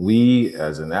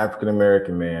as an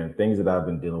African-American man, things that I've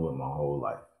been dealing with my whole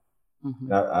life.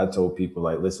 Mm-hmm. I told people,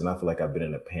 like, listen, I feel like I've been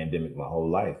in a pandemic my whole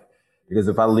life, because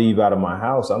if I leave out of my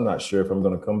house, I'm not sure if I'm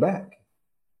going to come back.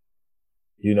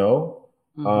 You know,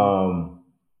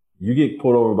 you get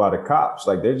pulled over by the cops.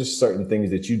 Like, there's just certain things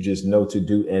that you just know to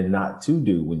do and not to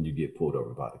do when you get pulled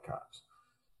over by the cops.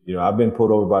 You know, I've been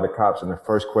pulled over by the cops, and the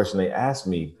first question they asked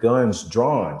me, guns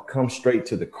drawn, come straight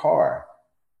to the car.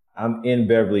 I'm in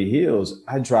Beverly Hills.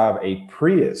 I drive a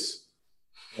Prius,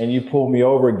 and you pull me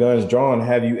over, guns drawn.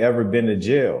 Have you ever been to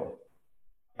jail?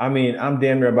 I mean, I'm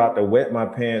damn near about to wet my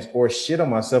pants or shit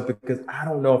on myself because I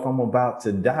don't know if I'm about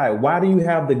to die. Why do you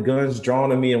have the guns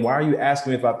drawn on me? And why are you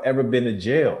asking me if I've ever been to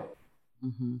jail?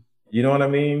 Mm-hmm. You know what I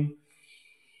mean?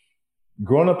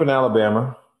 Growing up in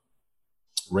Alabama,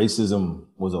 racism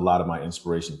was a lot of my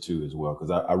inspiration too, as well,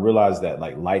 because I realized that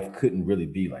like life couldn't really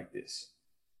be like this.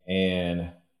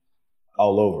 And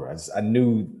all over, I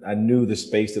knew the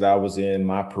space that I was in.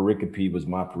 My pericope was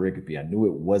my pericope. I knew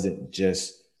it wasn't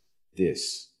just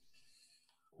this.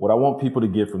 What I want people to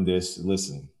get from this,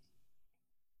 listen,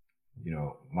 you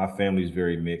know, my family is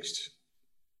very mixed.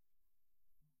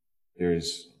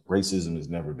 Racism has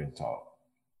never been taught.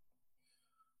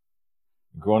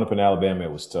 Growing up in Alabama,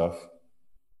 it was tough,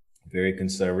 very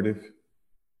conservative.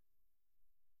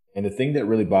 And the thing that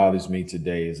really bothers me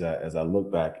today is that as I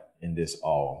look back in this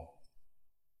all,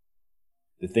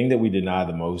 the thing that we deny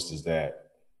the most is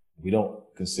that we don't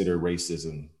consider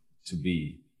racism to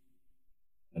be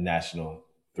a national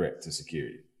threat to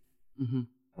security. Mm-hmm.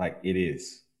 Like it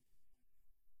is.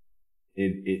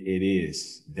 It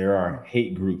is. There are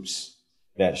hate groups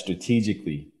that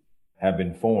strategically have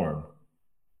been formed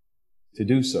to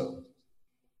do so.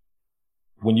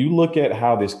 When you look at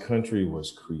how this country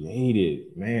was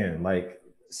created, man, like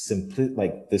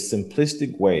the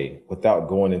simplistic way, without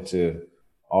going into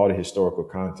all the historical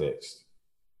context,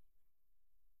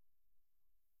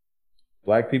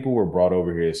 Black people were brought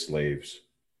over here as slaves.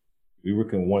 We were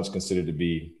once considered to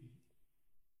be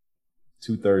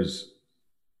 2/3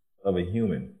 of a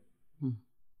human.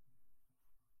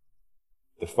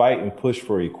 The fight and push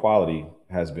for equality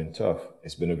has been tough.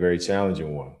 It's been a very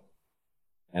challenging one.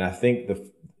 And I think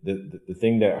the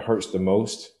thing that hurts the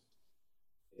most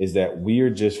is that we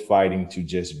are just fighting to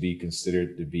just be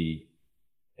considered to be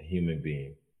a human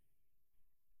being.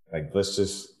 Like,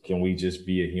 can we just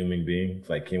be a human being?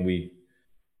 Like, can we,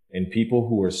 and people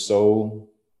who are so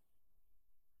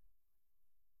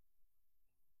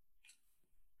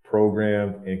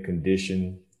programmed and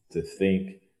conditioned to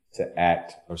think, to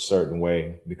act a certain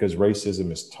way, because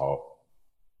racism is taught.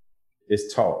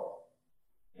 It's taught.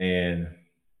 And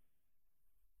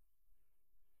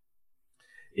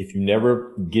if you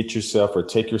never get yourself or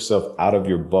take yourself out of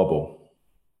your bubble,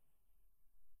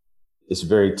 it's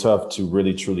very tough to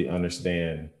really, truly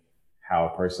understand how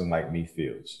a person like me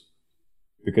feels.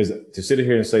 Because to sit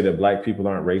here and say that Black people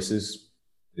aren't racist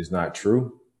is not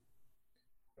true.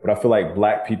 But I feel like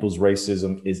Black people's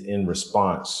racism is in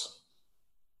response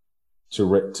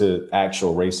to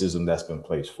actual racism that's been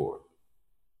placed forward.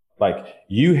 Like,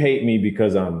 you hate me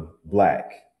because I'm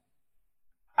Black.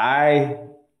 I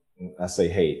say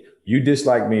hate. You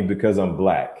dislike me because I'm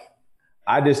Black.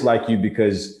 I dislike you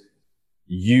because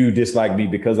you dislike me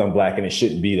because I'm Black, and it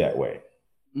shouldn't be that way.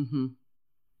 Mm-hmm.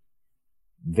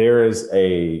 There is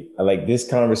this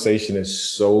conversation is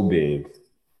so big.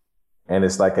 And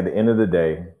it's like, at the end of the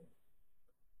day,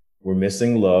 we're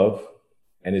missing love.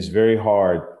 And it's very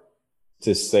hard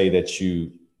to say that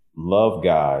you love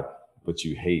God, but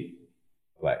you hate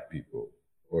Black people,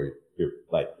 or you're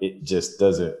like, it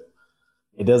doesn't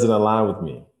align with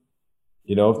me.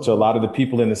 You know, to a lot of the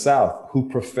people in the South who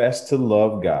profess to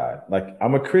love God, like,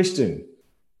 I'm a Christian.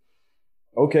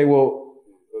 Okay, well,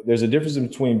 there's a difference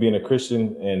between being a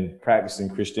Christian and practicing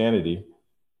Christianity.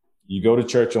 You go to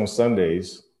church on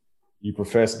Sundays, you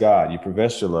profess God, you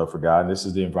profess your love for God. And this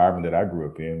is the environment that I grew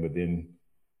up in. But then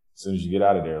as soon as you get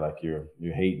out of there, like, you're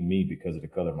hating me because of the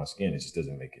color of my skin. It just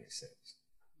doesn't make any sense.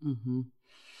 Mm-hmm.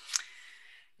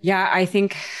 Yeah, I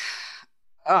think,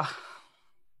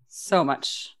 so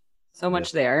much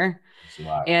there. It's a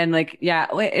lot. And like, yeah,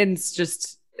 it's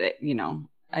just, you know,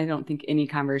 don't think any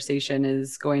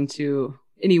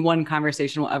one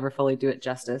conversation will ever fully do it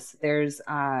justice. There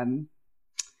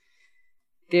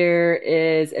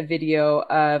is a video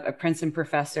of a Princeton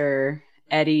professor,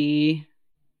 Eddie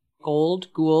Gould,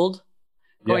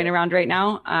 going around right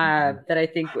now, that I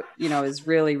think, is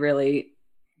really, really,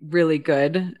 really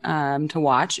good to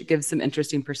watch. It gives some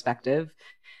interesting perspective.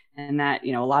 And that,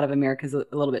 a lot of America is a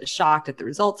little bit shocked at the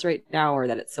results right now, or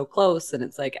that it's so close. And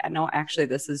it's like, no, actually,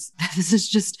 this is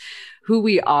just who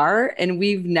we are. And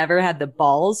we've never had the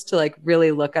balls to like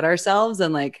really look at ourselves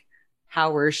and like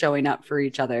how we're showing up for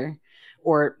each other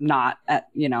or not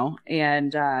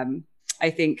and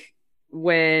I think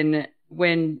when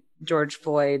George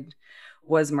Floyd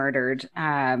was murdered,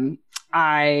 I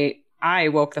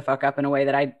woke the fuck up in a way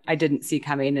that I didn't see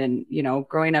coming. And,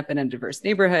 growing up in a diverse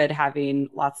neighborhood, having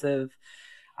lots of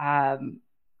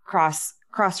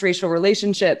cross-racial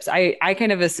relationships, I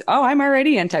kind of I'm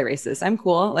already anti-racist. I'm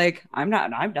cool. Like I'm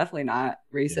definitely not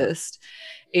racist.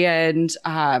 Yeah. And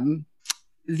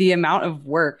the amount of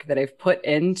work that I've put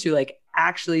into like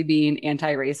actually being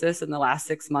anti-racist in the last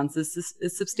 6 months is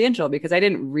substantial, because I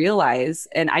didn't realize,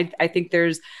 and I think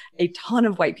there's a ton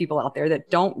of white people out there that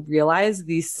don't realize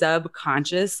the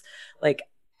subconscious like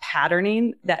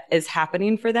patterning that is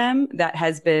happening for them, that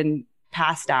has been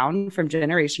passed down from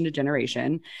generation to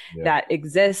generation, that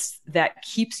exists, that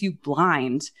keeps you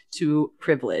blind to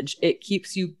privilege. It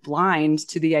keeps you blind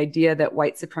to the idea that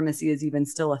white supremacy is even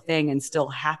still a thing and still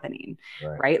happening,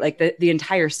 right? Like the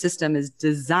entire system is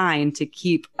designed to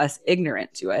keep us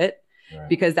ignorant to it,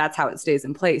 because that's how it stays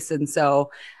in place. And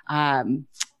so,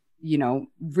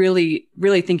 really,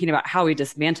 really thinking about how we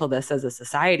dismantle this as a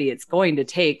society, it's going to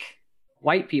take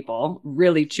white people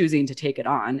really choosing to take it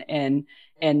on and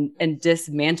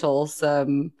dismantle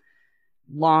some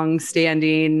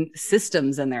long-standing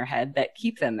systems in their head that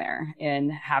keep them there,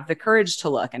 and have the courage to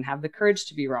look, and have the courage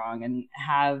to be wrong, and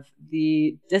have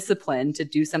the discipline to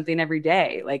do something every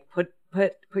day. Like put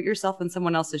yourself in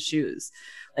someone else's shoes,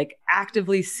 like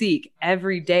actively seek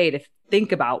every day to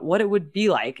think about what it would be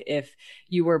like if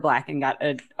you were Black and got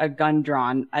a gun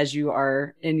drawn as you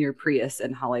are in your Prius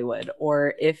in Hollywood,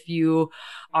 or if you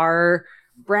are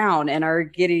brown and are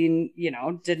getting,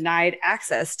 denied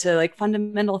access to like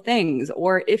fundamental things,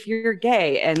 or if you're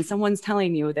gay and someone's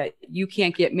telling you that you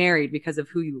can't get married because of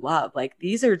who you love. Like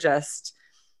these are just,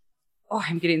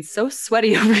 I'm getting so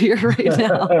sweaty over here right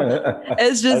now.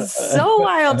 It's just so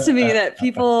wild to me that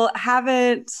people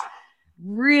haven't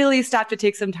really stopped to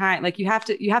take some time. Like you have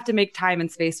to make time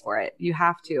and space for it. You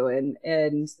have to, and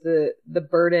the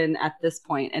burden at this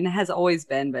point, and it has always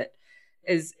been, but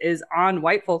is on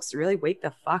white folks to really wake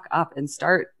the fuck up and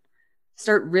start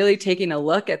really taking a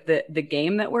look at the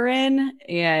game that we're in,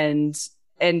 and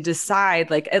decide,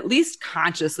 like at least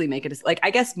consciously make it. Like,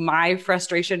 I guess my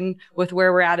frustration with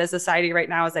where we're at as a society right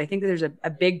now is I think there's a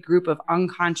big group of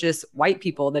unconscious white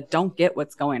people that don't get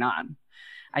what's going on.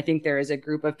 I think there is a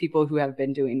group of people who have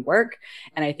been doing work,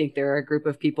 and I think there are a group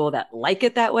of people that like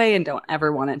it that way and don't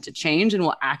ever want it to change and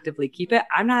will actively keep it.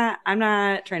 I'm not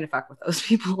trying to fuck with those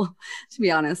people, to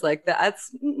be honest. Like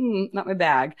that's not my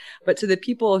bag. But to the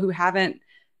people who have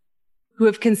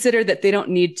considered that they don't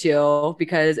need to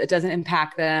because it doesn't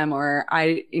impact them, or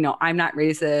I'm not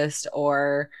racist,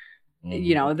 or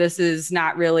this is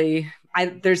not really,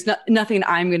 there's nothing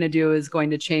I'm going to do is going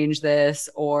to change this,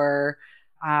 or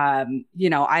I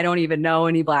don't even know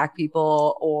any Black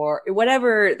people, or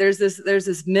whatever. There's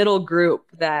this middle group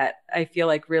that I feel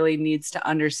like really needs to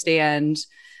understand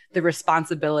the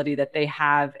responsibility that they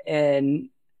have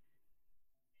in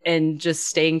just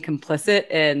staying complicit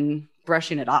and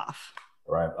brushing it off.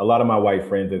 Right. A lot of my white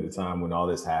friends at the time when all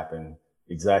this happened,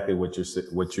 exactly what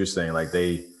you're saying, like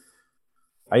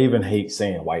I even hate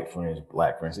saying white friends,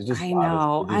 Black friends. It just It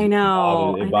bothers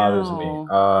me.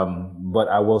 But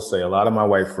I will say a lot of my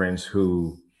white friends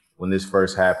who, when this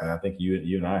first happened, I think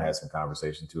you and I had some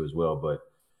conversation too as well, but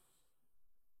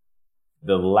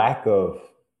the lack of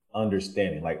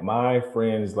understanding, like my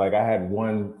friends, like I had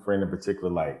one friend in particular,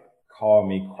 like call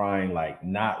me crying, like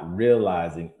not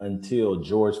realizing until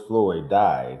George Floyd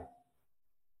died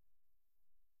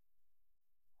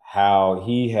how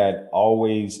he had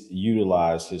always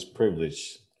utilized his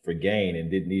privilege for gain and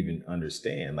didn't even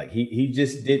understand. Like he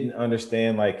just didn't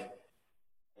understand, like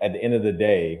at the end of the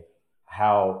day,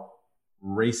 how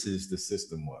racist the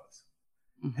system was.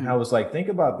 Mm-hmm. And I was like, think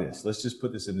about this. Let's just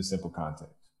put this in a simple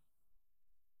context.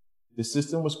 The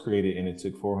system was created and it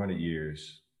took 400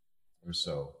 years or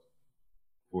so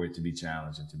for it to be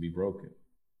challenged and to be broken.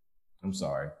 I'm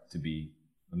sorry, to be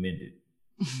amended.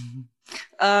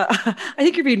 I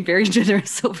think you're being very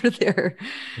generous over there.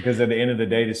 Because at the end of the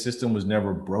day, the system was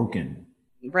never broken.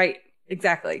 Right.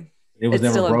 Exactly. It was It's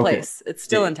never still in broken. place. It's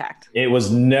still intact. It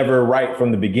was never right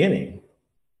from the beginning.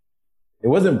 It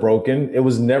wasn't broken. It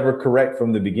was never correct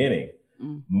from the beginning.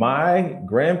 My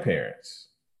grandparents,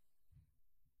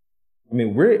 I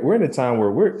mean, we're in a time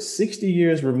where we're 60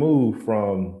 years removed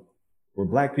from where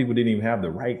Black people didn't even have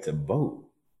the right to vote.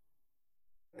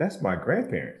 That's my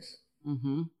grandparents.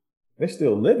 They're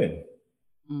still living.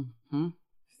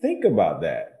 Think about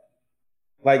that.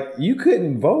 Like, you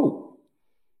couldn't vote.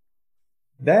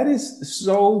 That is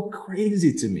so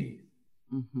crazy to me.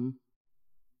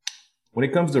 When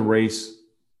it comes to race,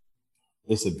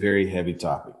 it's a very heavy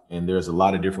topic, and there's a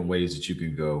lot of different ways that you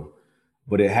can go.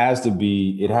 But it has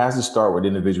to start with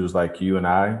individuals like you and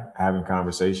I having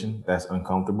conversation that's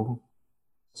uncomfortable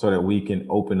so that we can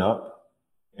open up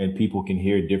and people can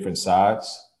hear different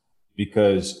sides.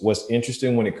 Because what's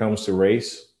interesting when it comes to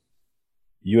race,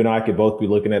 you and I could both be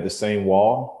looking at the same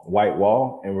wall, white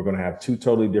wall, and we're going to have two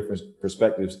totally different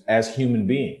perspectives as human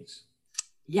beings.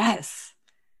 Yes.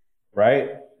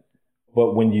 Right?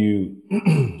 But when you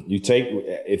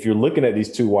if you're looking at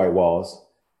these two white walls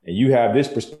and you have this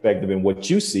perspective in what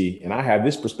you see, and I have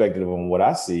this perspective on what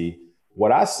I see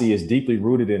is deeply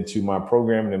rooted into my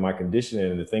programming and my conditioning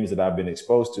and the things that I've been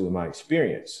exposed to in my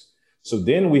experience. So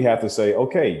then we have to say,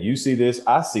 okay, you see this,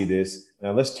 I see this.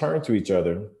 Now let's turn to each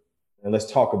other and let's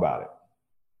talk about it.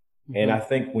 And I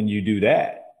think when you do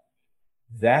that,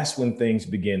 that's when things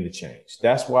begin to change.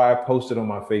 That's why I posted on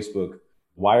my Facebook,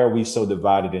 why are we so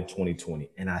divided in 2020?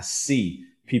 And I see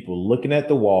people looking at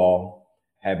the wall,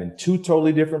 having two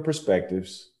totally different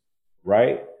perspectives,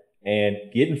 right? And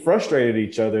getting frustrated at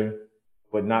each other,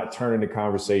 but not turning the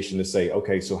conversation to say,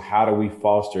 okay, so how do we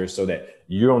foster so that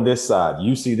you're on this side,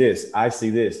 you see this, I see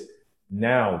this.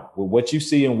 Now, with what you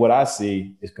see and what I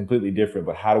see is completely different,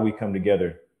 but how do we come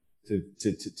together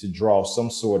to draw some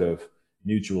sort of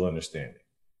mutual understanding?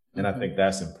 And I think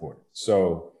that's important.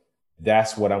 So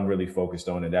that's what I'm really focused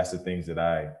on. And that's the things that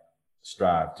I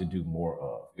strive to do more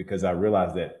of, because I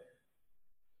realize that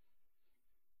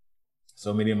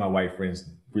so many of my white friends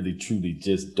really, truly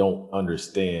just don't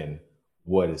understand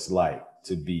what it's like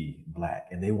to be Black,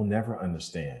 and they will never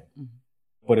understand.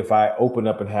 But if I open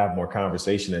up and have more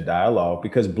conversation and dialogue,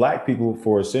 because Black people,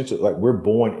 for essential, like, we're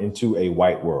born into a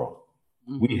white world.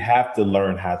 We have to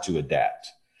learn how to adapt.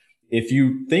 If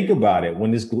you think about it,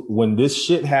 when this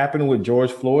shit happened with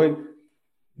George Floyd,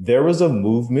 there was a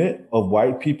movement of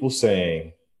white people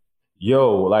saying,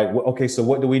 yo, like, okay, so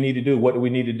what do we need to do? What do we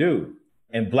need to do?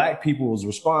 And Black people's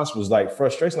response was like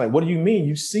frustration. Like, what do you mean?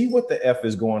 You see what the F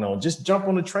is going on? Just jump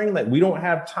on the train. Like, we don't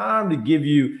have time to give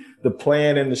you the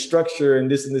plan and the structure and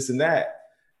this and this and that.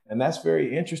 And that's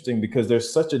very interesting because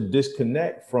there's such a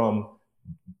disconnect from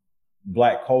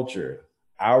Black culture,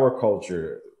 our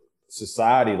culture,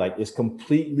 society. Like, it's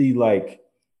completely like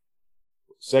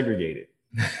segregated.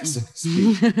 So to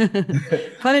speak.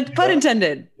 Pun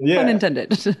intended. Yeah. Pun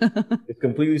intended. It's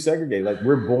completely segregated. Like,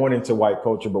 we're born into white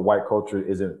culture, but white culture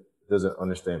doesn't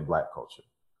understand Black culture.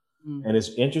 And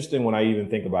it's interesting when I even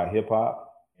think about hip hop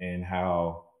and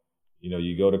how,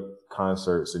 you go to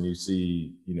concerts and you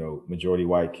see, majority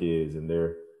white kids and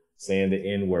they're saying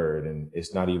the N-word, and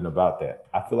it's not even about that.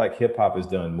 I feel like hip hop has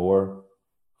done a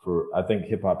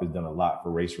lot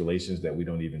for race relations that we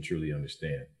don't even truly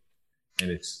understand. And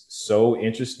it's so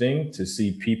interesting to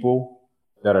see people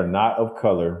that are not of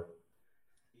color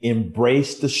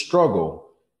embrace the struggle.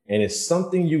 And it's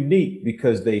something unique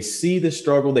because they see the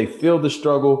struggle, they feel the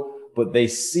struggle, but they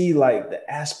see like the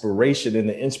aspiration and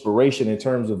the inspiration in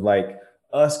terms of like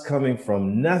us coming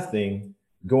from nothing,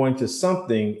 going to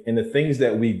something, and the things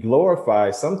that we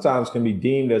glorify sometimes can be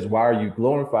deemed as, why are you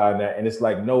glorifying that? And it's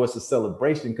like, no, it's a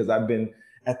celebration because I've been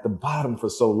at the bottom for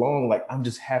so long. Like, I'm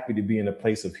just happy to be in a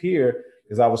place of here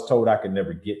because I was told I could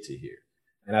never get to here.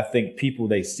 And I think people,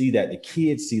 they see that, the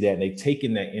kids see that, and they take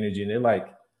in that energy and they're like,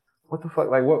 what the fuck?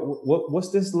 Like,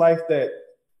 what's this life that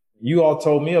you all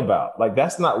told me about? Like,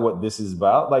 that's not what this is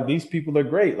about. Like, these people are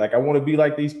great. Like, I want to be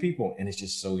like these people. And it's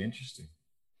just so interesting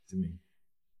to me.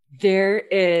 There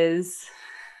is,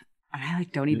 I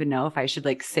don't even know if I should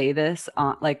say this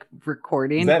on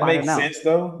recording. Does that make sense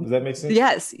though? Does that make sense?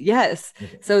 Yes.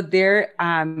 Okay. So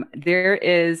there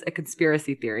is a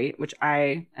conspiracy theory, which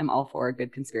I am all for, a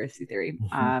good conspiracy theory.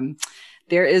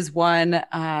 There is one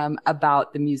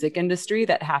about the music industry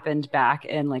that happened back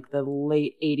in the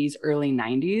late 80s, early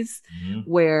 90s,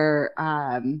 where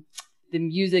the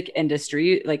music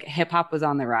industry, hip hop, was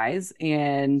on the rise.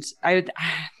 And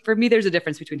for me, there's a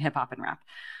difference between hip hop and rap.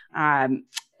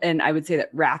 I would say that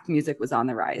rap music was on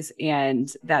the rise,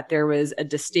 and that there was a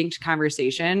distinct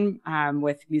conversation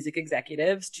with music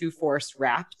executives to force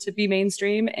rap to be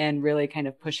mainstream and really kind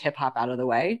of push hip hop out of the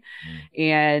way,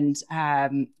 and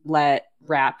let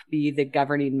rap be the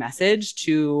governing message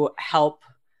to help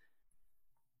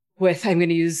with, I'm going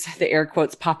to use the air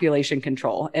quotes, population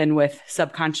control, and with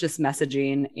subconscious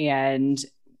messaging and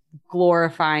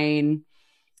glorifying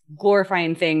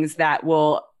things that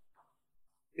will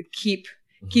keep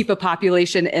a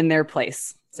population in their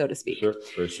place, so to speak. Sure,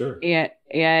 for sure.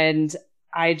 And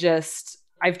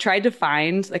I've tried to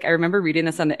find, like, I remember reading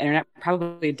this on the internet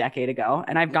probably a decade ago,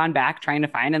 and I've gone back trying to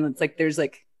find, and it's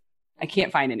like, I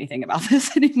can't find anything about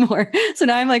this anymore. So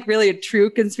now I'm like really a true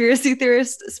conspiracy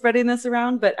theorist spreading this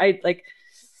around. But I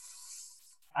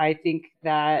think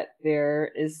that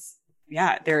there is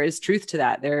truth to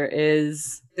that.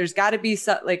 There's got to be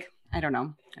some, like, I don't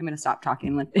know. I'm going to stop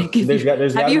talking. Have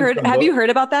you heard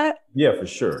about that? Yeah, for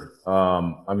sure.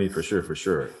 For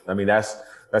sure. I mean, that's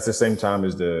the same time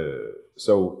as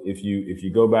so if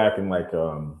you go back and like,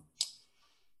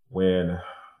 when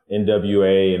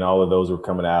NWA and all of those were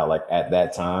coming out, like at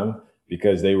that time,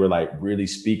 because they were like really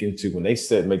speaking to, when they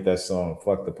said, make that song,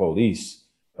 fuck the police,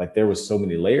 like there was so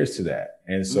many layers to that.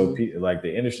 And so like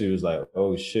the industry was like,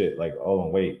 oh shit, like, oh,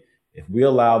 and wait, if we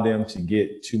allow them to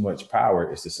get too much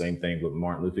power, it's the same thing with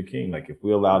Martin Luther King. Like if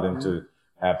we allow them to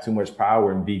have too much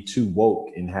power and be too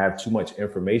woke and have too much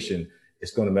information,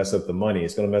 it's going to mess up the money.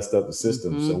 It's going to mess up the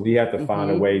system. So we have to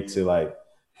find a way to like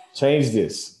change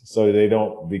this so they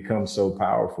don't become so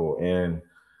powerful. And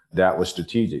that was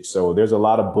strategic. So there's a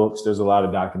lot of books, there's a lot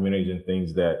of documentaries and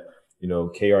things that, you know,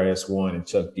 KRS-One and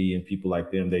Chuck D and people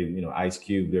like them, they, you know, Ice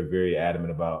Cube, they're very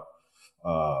adamant about,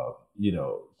 you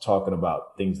know, talking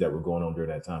about things that were going on during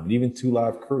that time. And even Two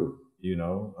Live Crew, you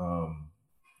know,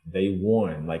 they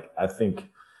won. Like, I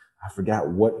forgot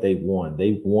what they won.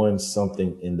 They won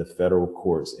something in the federal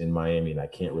courts in Miami, and I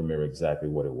can't remember exactly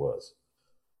what it was.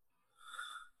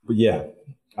 But yeah,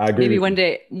 I agree. Maybe one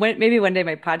day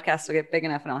my podcast will get big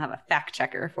enough and I'll have a fact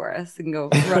checker for us and go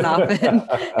run off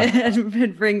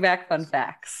and bring back fun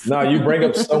facts. No, you bring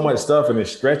up so much stuff and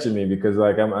it's stretching me because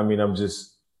like,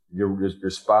 you're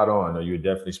spot on, or you're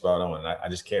definitely spot on. And I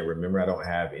just can't remember. I don't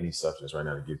have any substance right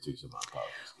now to give to you, so my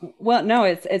apologies. Well, no,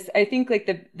 it's, I think like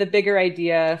the bigger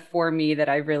idea for me that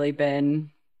I've really been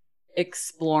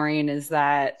exploring is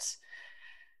that,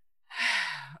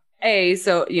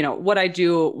 so, you know, what I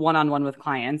do one-on-one with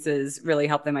clients is really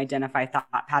help them identify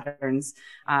thought patterns,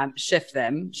 shift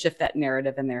that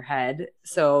narrative in their head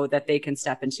so that they can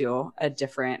step into a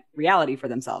different reality for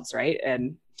themselves, right?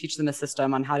 And teach them a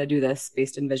system on how to do this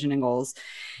based in vision and goals.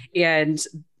 And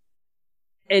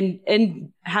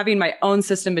having my own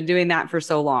system, been doing that for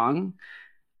so long,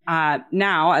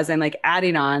 now as I'm like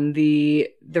adding on the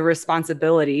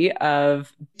responsibility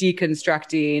of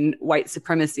deconstructing white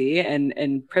supremacy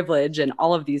and privilege and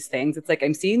all of these things, it's like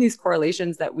I'm seeing these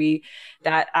correlations that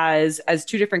as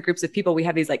two different groups of people, we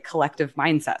have these like collective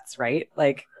mindsets, right?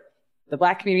 Like the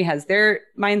Black community has their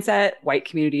mindset, white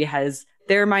community has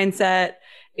their mindset,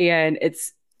 and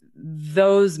it's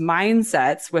those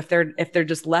mindsets, if they're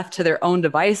just left to their own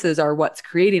devices, are what's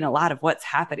creating a lot of what's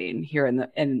happening here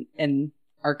in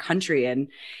our country. And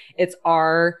it's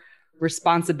our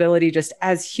responsibility just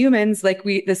as humans, like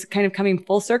this kind of coming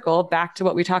full circle back to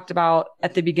what we talked about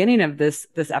at the beginning of this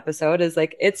episode, is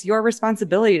like, it's your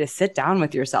responsibility to sit down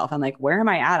with yourself and like, where am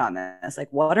I at on this?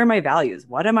 Like, what are my values?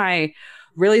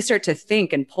 Really start to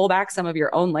think and pull back some of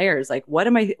your own layers. Like,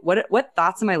 what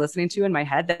thoughts am I listening to in my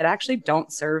head that actually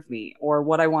don't serve me, or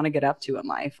what I want to get up to in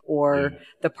life, or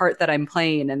the part that I'm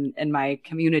playing in my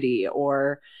community,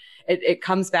 or it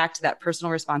comes back to that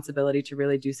personal responsibility to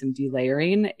really do some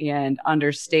delayering and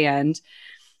understand.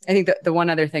 I think that the one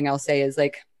other thing I'll say is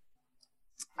like,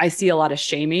 I see a lot of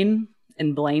shaming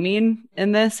and blaming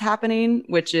in this happening,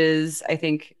 which is, I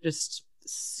think, just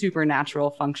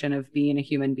supernatural function of being a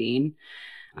human being.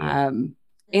 And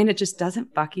it just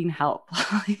doesn't fucking help.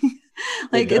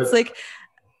 It's like,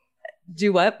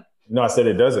 do what? No, I said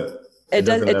it doesn't. It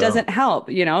doesn't help.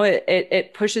 You know,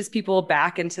 it pushes people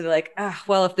back into like,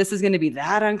 well, if this is going to be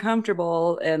that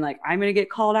uncomfortable and like, I'm going to get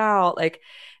called out, like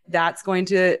that's going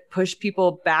to push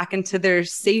people back into their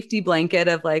safety blanket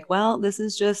of like, well, this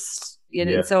is just, you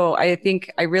know. So I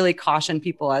think I really caution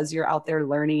people as you're out there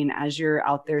learning, as you're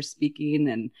out there speaking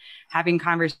and having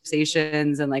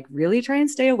conversations, and like really try and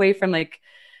stay away from like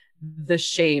the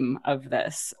shame of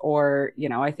this. Or, you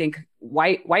know, I think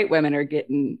white women are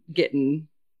getting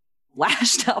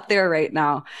lashed out there right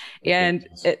now. And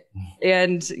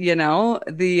you know,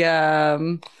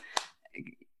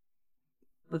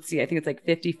 let's see, I think it's like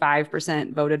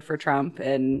 55% voted for Trump.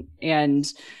 And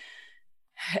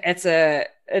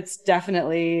it's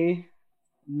definitely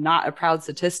not a proud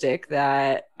statistic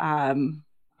that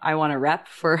I want to rep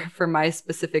for my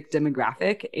specific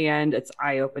demographic, and it's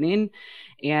eye-opening.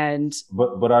 And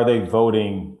but are they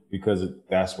voting because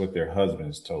that's what their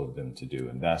husbands told them to do,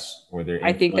 and that's where they're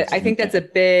I think that's a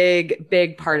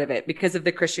big part of it because of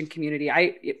the Christian community.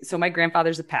 So my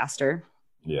grandfather's a pastor.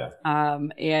 Yeah.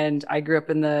 And I grew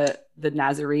up in the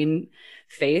Nazarene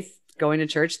faith, going to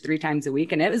church 3 times a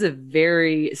week, and it was a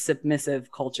very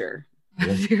submissive culture.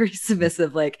 Yeah. Very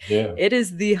submissive. It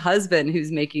is the husband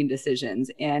who's making decisions.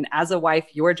 And as a wife,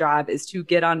 your job is to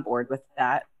get on board with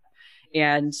that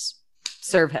and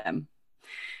serve him.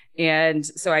 And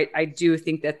so I do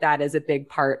think that is a big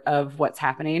part of what's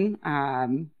happening.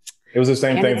 It was the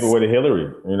same thing with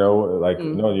Hillary,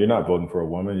 no, you're not voting for a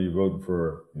woman, you're voting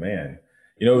for a man.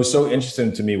 It was so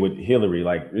interesting to me with Hillary,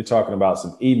 like you're talking about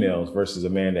some emails versus a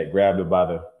man that grabbed her by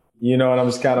the, and I'm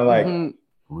just kind of like,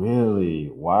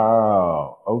 really?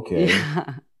 Wow. Okay.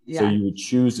 Yeah. So you would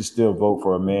choose to still vote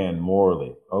for a man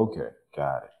morally. Okay.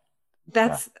 Got it.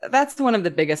 That's one of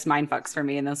the biggest mindfucks for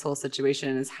me in this whole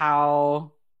situation is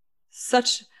how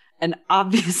such an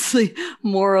obviously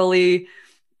morally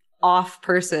off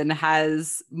person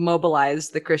has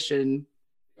mobilized the Christian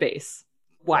base.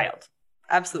 Wild.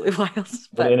 Absolutely wild.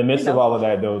 But in the midst of all of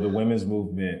that, though, the women's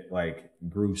movement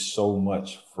grew so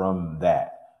much from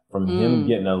that. From him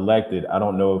getting elected, I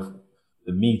don't know if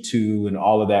the Me Too and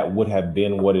all of that would have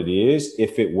been what it is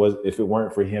if it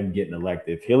weren't for him getting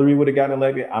elected. If Hillary would have gotten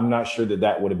elected, I'm not sure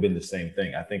that would have been the same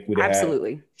thing. I think we'd have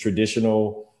had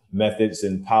traditional methods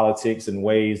and politics and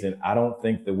ways, and I don't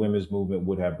think the women's movement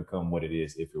would have become what it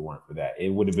is if it weren't for that. It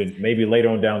would have been maybe later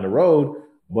on down the road,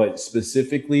 but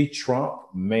specifically Trump,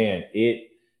 man,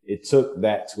 it took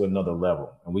that to another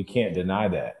level, and we can't deny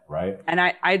that, right? And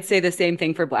I'd say the same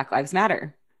thing for Black Lives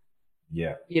Matter.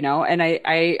 Yeah. And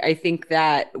I think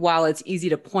that while it's easy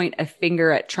to point a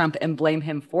finger at Trump and blame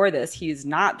him for this, he's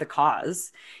not the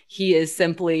cause. He is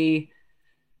simply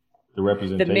the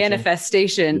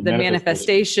representation, the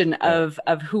manifestation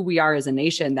of who we are as a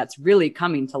nation that's really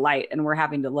coming to light, and we're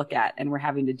having to look at and we're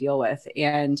having to deal with.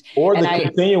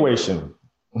 Continuation.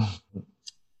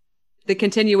 The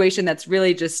continuation that's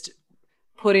really just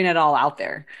putting it all out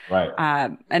there. Right.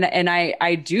 And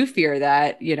I do fear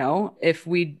that, if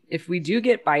we do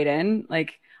get Biden,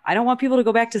 I don't want people to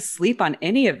go back to sleep on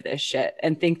any of this shit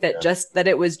and think that that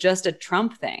it was just a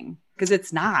Trump thing, because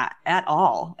it's not at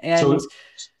all. And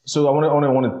so I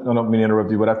don't mean to interrupt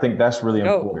you, but I think that's really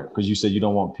important, because you said you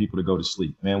don't want people to go to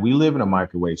sleep. Man, we live in a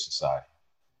microwave society,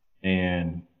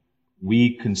 and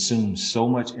we consume so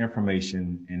much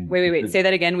information. And wait, say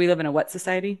that again. We live in a what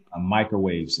society? A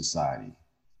microwave society.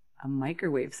 A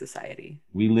microwave society.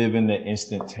 We live in the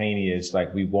instantaneous,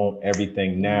 we want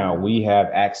everything now. We have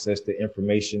access to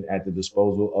information at the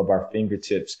disposal of our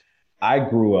fingertips. I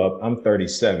grew up, I'm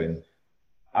 37.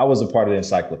 I was a part of the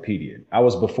encyclopedia. I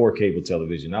was before cable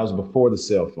television. I was before the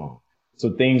cell phone.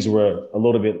 So things were a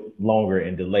little bit longer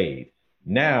and delayed.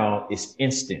 Now it's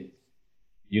instant,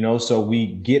 so we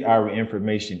get our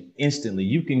information instantly.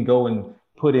 You can go and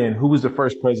put in who was the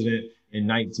first president in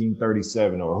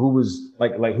 1937, or who was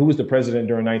who was the president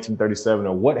during 1937,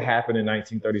 or what happened in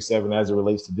 1937 as it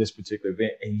relates to this particular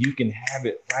event. And you can have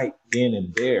it right then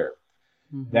and there.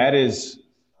 Mm-hmm. That is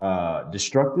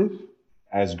destructive,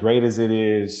 as great as it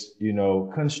is,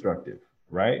 constructive.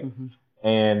 Right. Mm-hmm.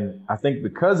 And I think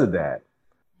because of that,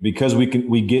 because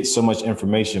we get so much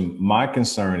information, my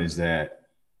concern is that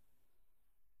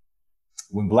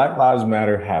when Black Lives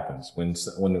Matter happens,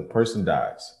 when a person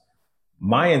dies,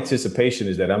 my anticipation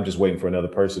is that I'm just waiting for another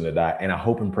person to die. And I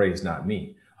hope and pray it's not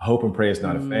me. I hope and pray it's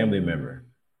not a family member.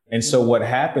 And so what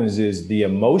happens is the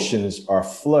emotions are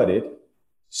flooded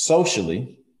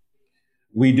socially.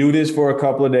 We do this for a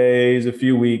couple of days, a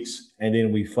few weeks, and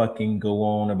then we fucking go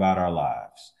on about our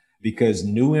lives, because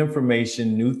new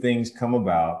information, new things come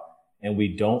about, and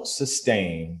we don't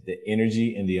sustain the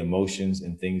energy and the emotions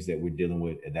and things that we're dealing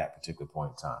with at that particular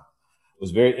point in time.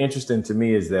 What's very interesting to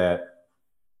me is that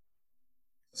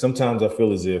sometimes I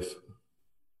feel as if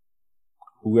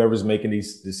whoever's making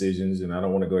these decisions, and I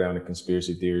don't want to go down to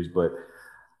conspiracy theories, but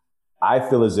I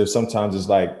feel as if sometimes it's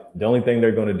the only thing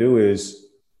they're going to do is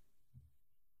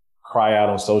cry out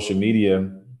on social media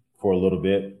for a little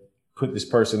bit, put this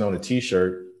person on a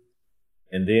t-shirt,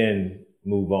 and then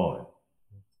move on.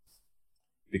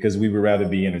 Because we would rather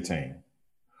be entertained,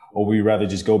 or we'd rather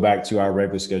just go back to our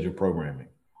regular scheduled programming.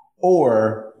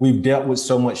 Or we've dealt with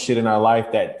so much shit in our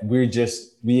life that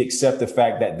we accept the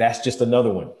fact that that's just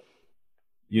another one,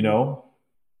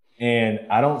 And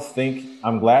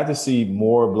I'm glad to see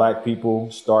more Black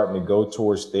people starting to go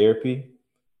towards therapy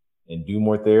and do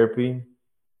more therapy,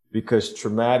 because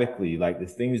traumatically, like the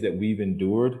things that we've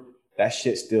endured, that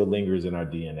shit still lingers in our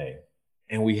DNA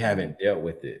and we haven't dealt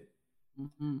with it.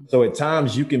 Mm-hmm. So at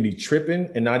times you can be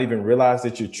tripping and not even realize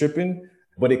that you're tripping,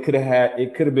 but it could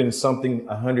have been something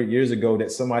 100 years ago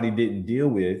that somebody didn't deal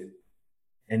with.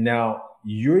 And now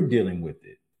you're dealing with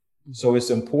it. So it's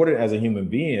important as a human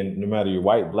being, no matter you're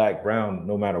white, Black, brown,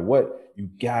 no matter what, you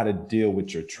got to deal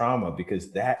with your trauma,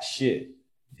 because that shit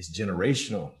is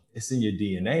generational. It's in your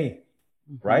DNA,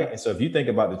 right? And so if you think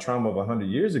about the trauma of 100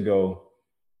 years ago,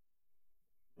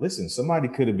 listen, somebody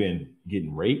could have been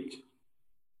getting raped.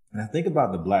 And I think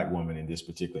about the Black woman in this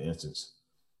particular instance.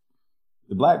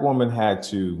 The Black woman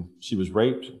she was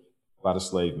raped by the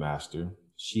slave master.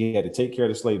 She had to take care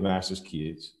of the slave master's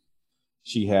kids.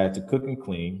 She had to cook and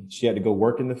clean. She had to go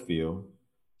work in the field.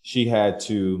 She had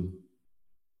to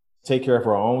take care of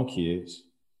her own kids.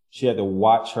 She had to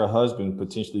watch her husband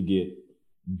potentially get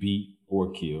beat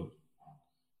or killed.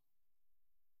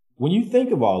 When you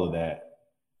think of all of that,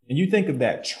 and you think of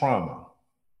that trauma,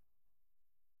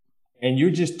 and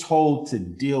you're just told to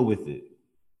deal with it.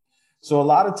 So a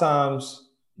lot of times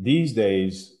these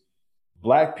days,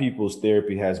 Black people's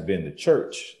therapy has been the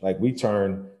church. Like, we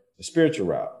turn the spiritual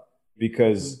route,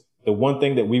 because the one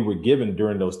thing that we were given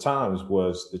during those times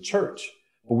was the church.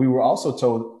 But we were also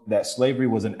told that slavery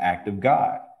was an act of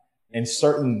God, and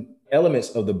certain elements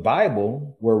of the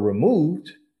Bible were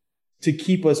removed to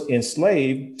keep us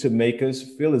enslaved, to make us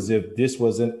feel as if this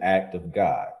was an act of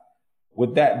God.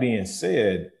 With that being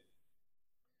said,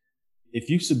 if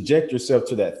you subject yourself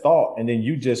to that thought and then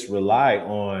you just rely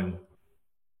on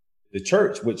the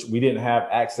church, which we didn't have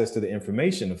access to the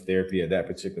information of therapy at that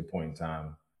particular point in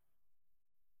time,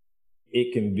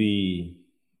 it can be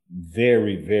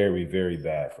very, very, very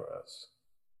bad for us,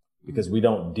 because we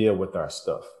don't deal with our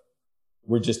stuff.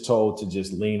 We're just told to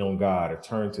just lean on God or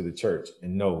turn to the church.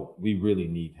 And no, we really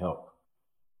need help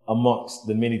amongst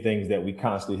the many things that we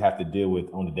constantly have to deal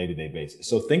with on a day-to-day basis.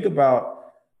 So think about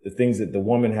the things that the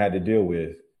woman had to deal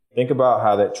with. Think about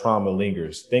how that trauma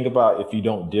lingers. Think about if you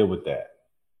don't deal with that.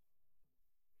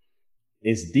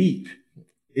 It's deep.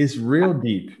 It's real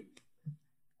deep.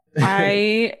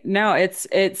 I know it's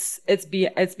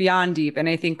beyond deep. And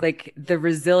I think like the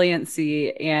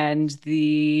resiliency and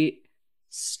the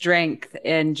strength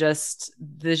and just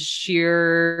the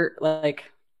sheer, like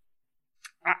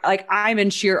I'm in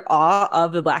sheer awe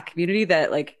of the Black community,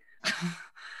 that like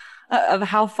of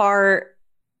how far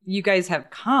you guys have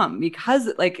come, because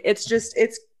like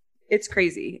it's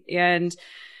crazy. And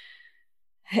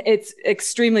it's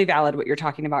extremely valid what you're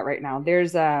talking about right now.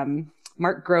 There's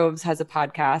Mark Groves has a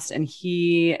podcast, and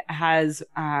he has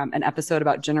an episode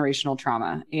about generational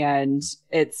trauma. And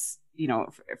it's, you know,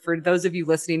 for those of you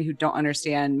listening who don't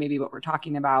understand maybe what we're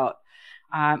talking about,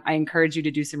 I encourage you to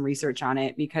do some research on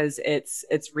it, because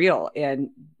it's real and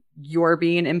you're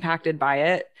being impacted by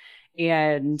it.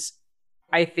 And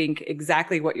I think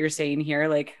exactly what you're saying here,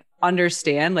 like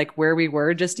understand like where we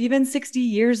were just even 60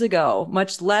 years ago,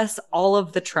 much less all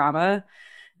of the trauma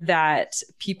that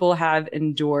people have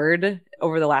endured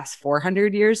over the last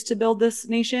 400 years to build this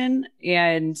nation.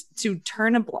 And to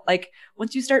turn like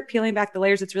once you start peeling back the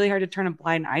layers, it's really hard to turn a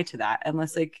blind eye to that,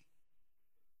 unless like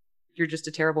you're just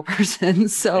a terrible person.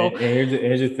 So and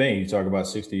here's the thing. You talk about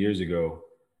 60 years ago,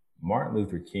 Martin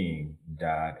Luther King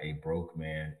died a broke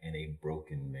man and a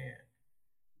broken man.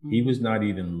 Mm-hmm. He was not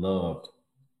even loved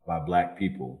by Black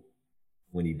people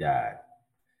when he died.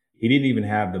 He didn't even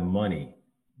have the money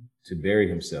to bury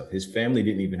himself. His family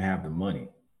didn't even have the money.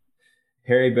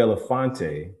 Harry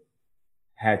Belafonte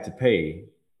had to pay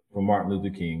for Martin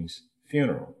Luther King's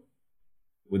funeral.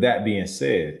 With that being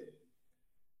said,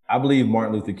 I believe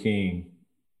Martin Luther King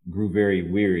grew very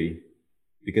weary,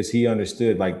 because he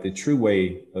understood like the true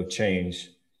way of change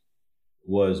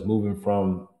was moving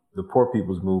from the poor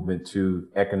people's movement to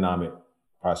economic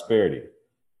prosperity.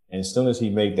 And as soon as he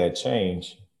made that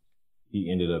change,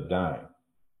 he ended up dying.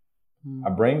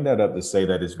 I bring that up to say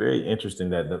that it's very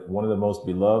interesting that one of the most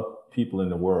beloved people in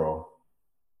the world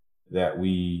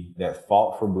that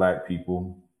fought for Black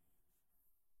people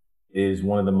is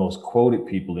one of the most quoted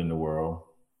people in the world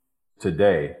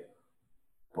today,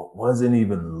 but wasn't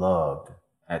even loved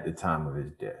at the time of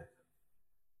his death.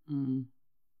 Mm.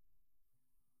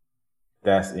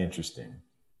 That's interesting.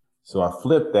 So I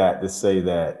flip that to say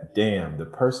that, damn, the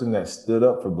person that stood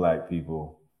up for Black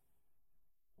people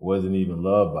wasn't even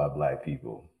loved by Black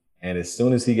people. And as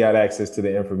soon as he got access to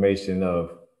the information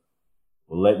of,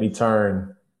 well, let me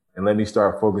turn and let me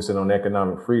start focusing on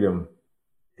economic freedom,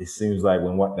 it seems like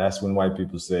that's when white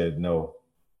people said, no.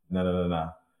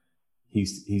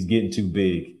 He's getting too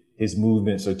big. His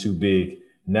movements are too big.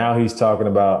 Now he's talking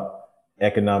about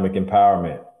economic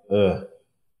empowerment.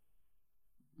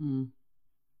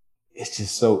 It's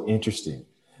just so interesting.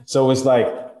 So it's like,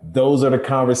 those are the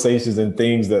conversations and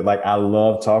things that like I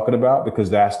love talking about, because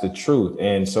that's the truth.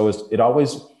 And so it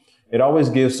always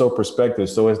gives so perspective.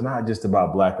 So it's not just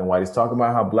about black and white. It's talking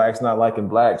about how black's not liking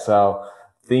blacks, how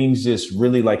things just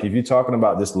really, like, if you're talking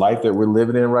about this life that we're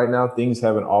living in right now, things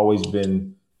haven't always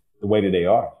been the way that they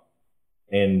are.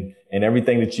 And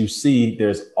everything that you see,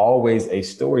 there's always a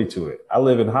story to it. I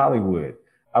live in Hollywood.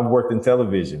 I've worked in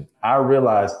television. I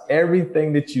realize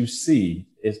everything that you see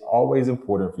is always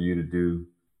important for you to do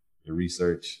the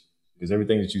research, because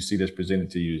everything that you see that's presented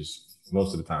to you is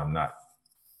most of the time not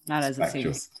as it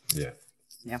factual. seems.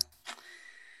 Yeah.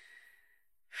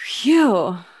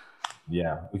 Phew.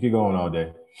 Yeah, we could go on all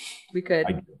day. We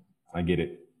could. I get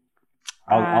it.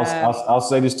 I'll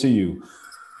say this to you,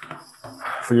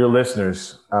 for your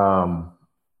listeners. I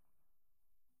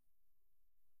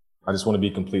just want to be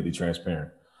completely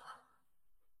transparent.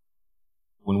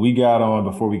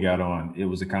 Before we got on, it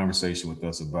was a conversation with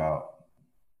us about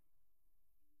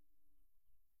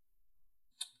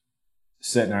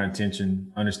setting our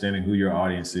intention, understanding who your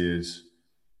audience is,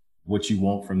 what you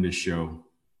want from this show,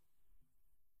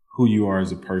 who you are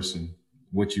as a person,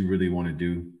 what you really want to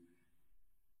do.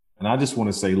 And I just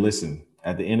want to say, listen,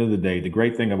 at the end of the day, the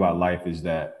great thing about life is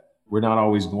that we're not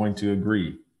always going to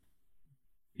agree.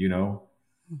 You know,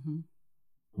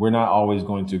 we're not always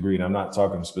going to agree. And I'm not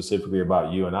talking specifically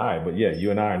about you and I, but yeah,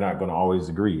 you and I are not going to always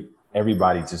agree.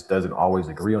 Everybody just doesn't always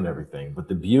agree on everything. But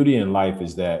the beauty in life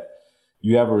is that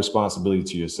you have a responsibility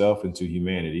to yourself and to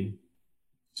humanity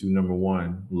to, number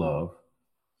one, love,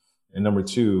 and number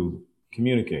two,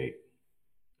 communicate.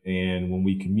 And when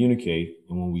we communicate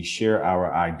and when we share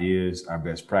our ideas, our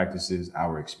best practices,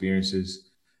 our experiences,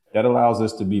 that allows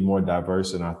us to be more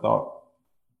diverse in our thought.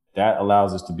 That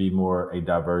allows us to be more a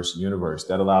diverse universe.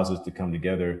 That allows us to come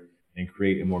together and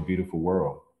create a more beautiful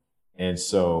world. And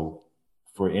so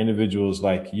for individuals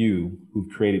like you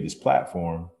who've created this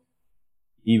platform,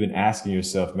 even asking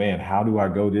yourself, man, how do I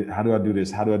do this? How do I do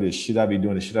this? Should I be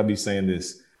doing this? Should I be saying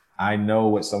this? I know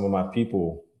what some of my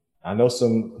people, I know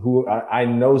some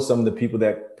of the people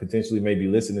that potentially may be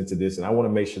listening to this, and I want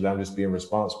to make sure that I'm just being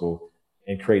responsible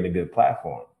and creating a good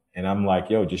platform. And I'm like,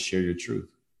 yo, just share your truth.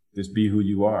 Just be who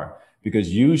you are,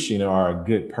 because you, Sheena, are a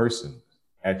good person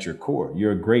at your core.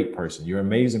 You're a great person. You're an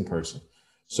amazing person.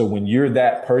 So when you're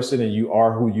that person and you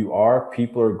are who you are,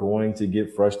 people are going to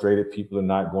get frustrated. People are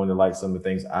not going to like some of the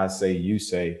things I say, you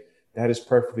say. That is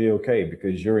perfectly okay,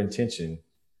 because your intention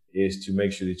is to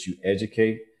make sure that you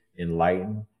educate,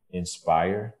 enlighten,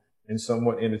 inspire, and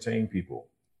somewhat entertain people.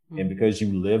 And because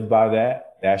you live by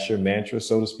that, that's your mantra,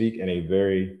 so to speak, in a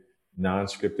very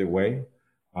non-scripted way.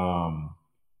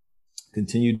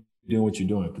 Continue doing what you're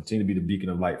doing. Continue to be the beacon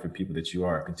of light for people that you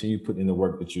are. Continue putting in the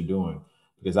work that you're doing,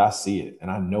 because I see it and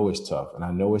I know it's tough and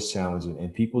I know it's challenging,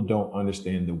 and people don't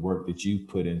understand the work that you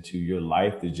put into your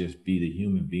life to just be the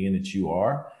human being that you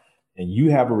are. And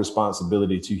you have a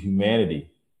responsibility to humanity,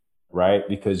 right?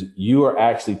 Because you are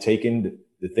actually taking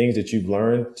the things that you've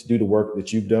learned to do the work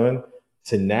that you've done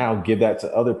to now give that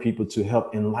to other people to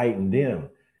help enlighten them.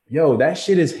 Yo, that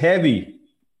shit is heavy.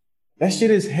 That shit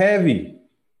is heavy.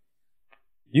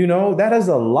 You know, that is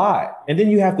a lot. And then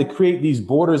you have to create these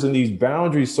borders and these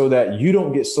boundaries so that you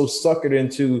don't get so suckered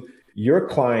into your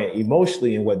client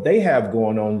emotionally and what they have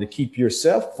going on to keep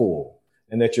yourself full,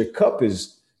 and that your cup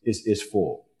is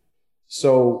full.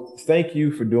 So thank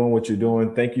you for doing what you're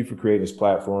doing. Thank you for creating this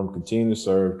platform. Continue to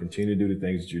serve, continue to do the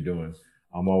things that you're doing.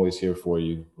 I'm always here for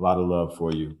you. A lot of love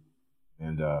for you.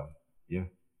 And yeah.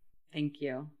 Thank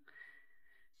you.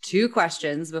 2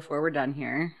 questions before we're done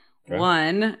here. Okay.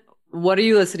 1, what are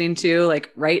you listening to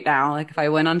like right now? Like if I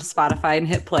went onto Spotify and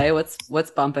hit play,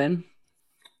 what's bumping?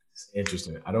 It's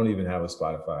interesting. I don't even have a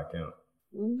Spotify account.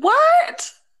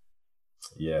 What?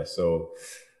 Yeah. So,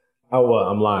 well,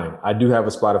 I'm lying. I do have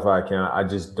a Spotify account. I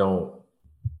just don't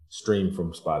stream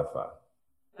from Spotify.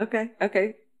 Okay.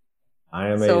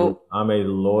 I'm a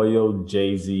loyal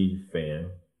Jay-Z fan.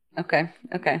 Okay.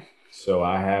 So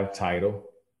I have Tidal.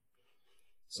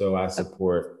 So I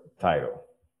support Tidal.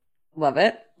 Love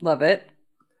it.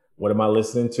 What am I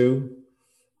listening to?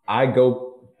 I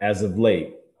go, as of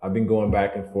late, I've been going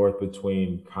back and forth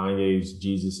between Kanye's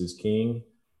Jesus is King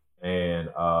and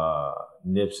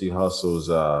Nipsey Hussle's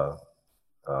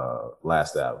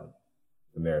last album,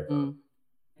 The Marathon.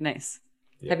 Nice.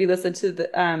 Yeah. Have you listened to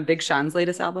the Big Sean's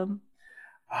latest album?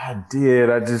 I did.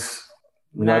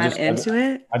 You know, Not into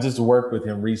it? I just worked with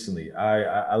him recently.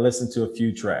 I listened to a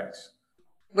few tracks.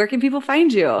 Where can people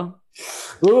find you?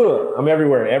 Ooh, I'm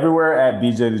everywhere at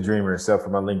BJ the Dreamer, except for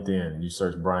my LinkedIn. You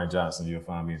search Brian Johnson, you'll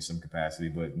find me in some capacity.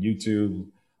 But YouTube,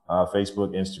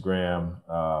 Facebook, Instagram,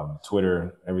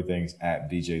 Twitter, everything's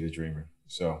at BJ the Dreamer.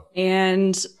 So,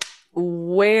 and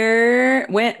when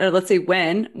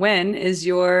is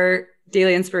your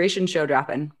daily inspiration show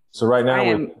dropping? So right now I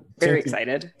am very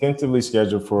excited. Tentatively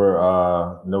scheduled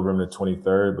for November the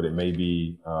 23rd, but it may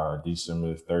be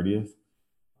December the 30th.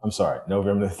 I'm sorry,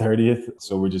 November the 30th.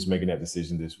 So we're just making that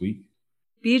decision this week.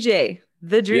 BJ,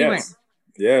 the Dreamer.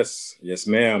 Yes,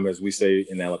 ma'am. As we say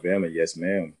in Alabama, yes,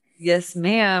 ma'am. Yes,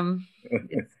 ma'am.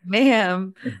 Yes,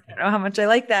 ma'am. I don't know how much I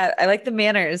like that. I like the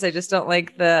manners. I just don't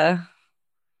like the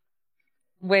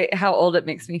way how old it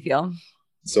makes me feel.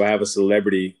 So I have a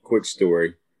celebrity quick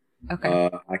story. Okay.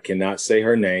 I cannot say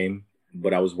her name,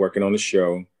 but I was working on the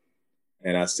show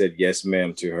and I said, yes,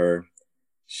 ma'am, to her.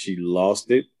 She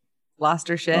lost it. Lost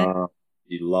her shit.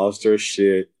 She lost her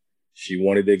shit. She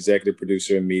wanted the executive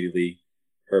producer immediately.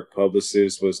 Her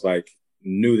publicist was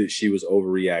knew that she was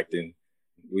overreacting.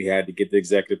 We had to get the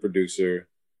executive producer.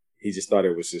 He just thought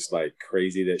it was just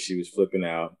crazy that she was flipping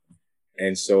out.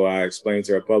 And so I explained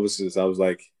to her publicist, I was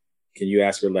like, can you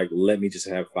ask her, let me just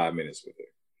have 5 minutes with her?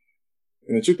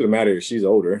 And the truth of the matter is she's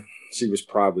older. She was in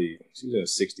her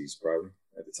 60s probably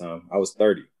at the time. I was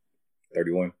 30,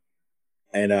 31.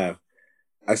 And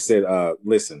I said,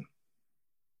 listen,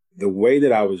 the way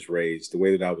that I was raised, the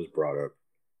way that I was brought up,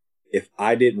 if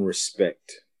I didn't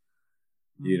respect,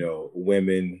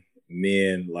 women,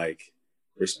 men,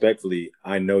 respectfully,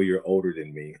 I know you're older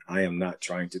than me. I am not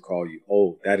trying to call you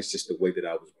old. That is just the way that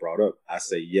I was brought up. I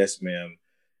say, yes, ma'am.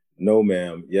 No,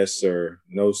 ma'am. Yes, sir.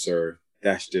 No, sir.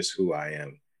 That's just who I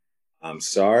am. I'm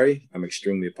sorry. I'm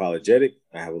extremely apologetic.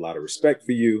 I have a lot of respect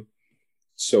for you.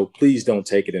 So please don't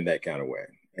take it in that kind of way.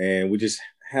 And we just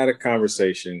had a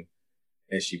conversation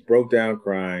and she broke down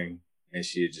crying and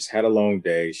she had just had a long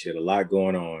day. She had a lot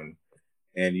going on.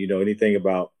 And anything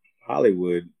about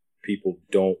Hollywood, people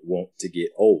don't want to get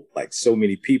old. So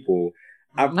many people,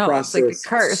 it's like a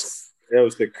curse. It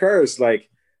was the curse.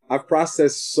 I've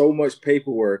processed so much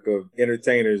paperwork of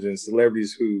entertainers and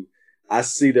celebrities who I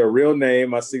see their real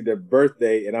name, I see their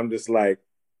birthday, and I'm just like,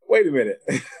 wait a minute.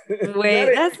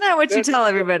 Wait, that's not what you tell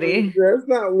everybody. That's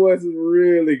not what's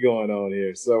really going on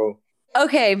here. So,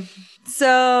 okay.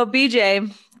 So BJ,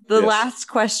 the Yes. last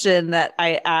question that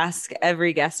I ask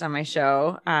every guest on my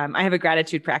show, I have a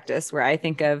gratitude practice where I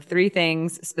think of 3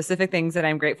 things, specific things that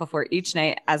I'm grateful for each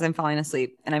night as I'm falling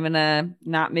asleep. And I'm going to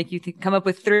not make you come up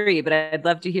with 3, but I'd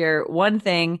love to hear one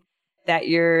thing that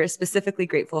you're specifically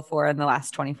grateful for in the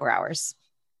last 24 hours.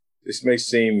 This may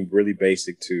seem really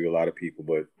basic to a lot of people,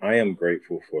 but I am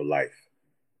grateful for life.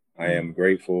 I am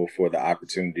grateful for the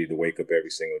opportunity to wake up every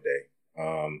single day.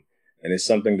 And it's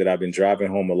something that I've been driving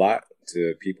home a lot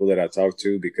to people that I talk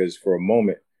to, because for a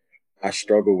moment, I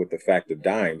struggle with the fact of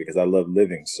dying because I love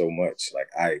living so much.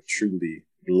 I truly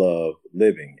love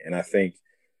living. And I think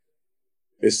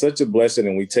it's such a blessing,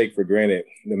 and we take for granted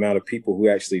the amount of people who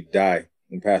actually die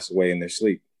and pass away in their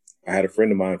sleep. I had a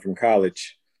friend of mine from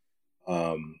college.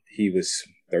 He was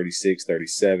 36,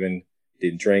 37,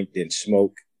 didn't drink, didn't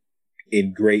smoke,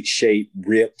 in great shape,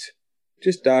 ripped,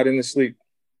 just died in his sleep,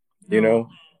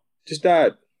 just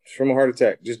died from a heart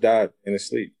attack, just died in his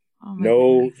sleep. Oh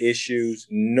No goodness. issues,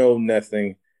 no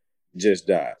nothing, just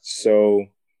died. So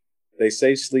they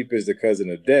say sleep is the cousin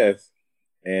of death.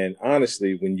 And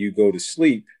honestly, when you go to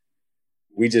sleep,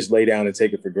 we just lay down and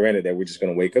take it for granted that we're just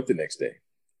going to wake up the next day.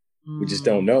 We just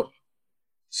don't know.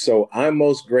 So I'm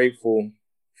most grateful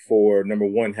for, number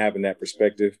one, having that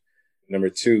perspective. Number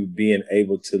two, being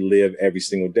able to live every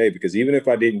single day, because even if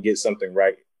I didn't get something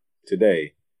right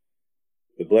today,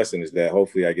 the blessing is that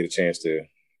hopefully I get a chance to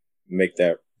make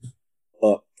that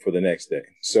up for the next day.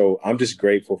 So I'm just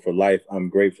grateful for life. I'm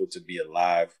grateful to be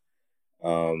alive,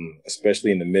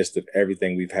 especially in the midst of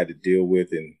everything we've had to deal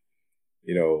with and,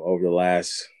 over the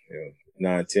last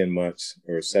 9, 10 months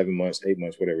or 7 months, 8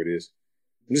 months, whatever it is.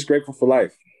 I'm just grateful for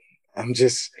life.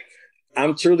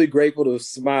 I'm truly grateful to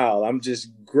smile. I'm just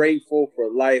grateful for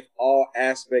life, all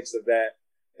aspects of that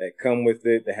come with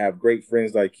it, to have great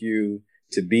friends like you,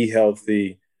 to be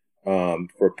healthy,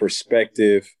 for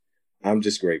perspective. I'm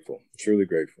just grateful, truly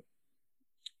grateful.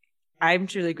 I'm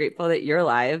truly grateful that you're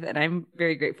alive, and I'm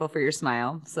very grateful for your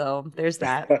smile. So there's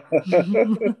that.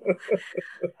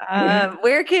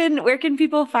 Where can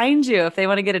people find you if they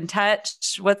want to get in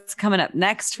touch? What's coming up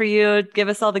next for you? Give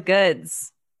us all the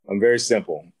goods. I'm very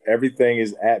simple. Everything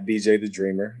is at BJ the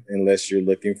Dreamer, unless you're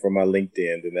looking for my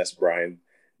LinkedIn, then that's Brian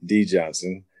D.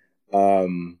 Johnson.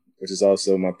 which is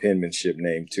also my penmanship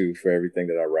name too for everything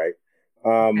that I write.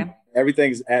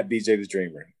 Everything's at BJ the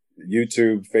Dreamer.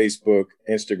 YouTube, Facebook,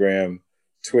 Instagram,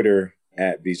 Twitter,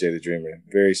 at BJ the Dreamer.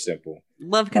 Very simple.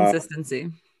 Love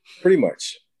consistency. Pretty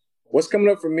much. What's coming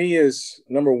up for me is,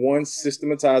 number one,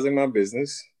 systematizing my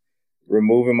business,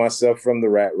 removing myself from the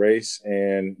rat race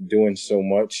and doing so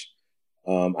much.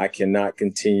 I cannot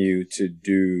continue to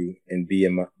do and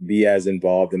be as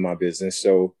involved in my business.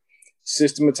 So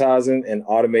systematizing and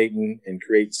automating and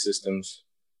create systems.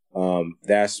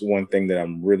 That's one thing that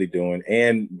I'm really doing,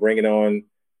 and bringing on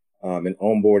and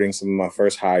onboarding some of my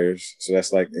first hires. So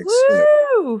that's like,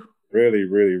 really,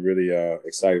 really, really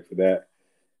excited for that.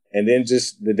 And then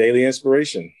just the daily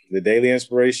inspiration.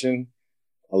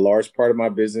 A large part of my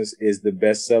business is the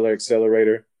bestseller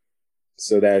accelerator.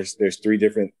 So there's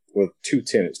two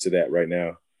tenets to that right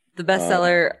now. The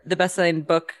best-selling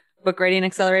book writing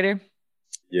accelerator.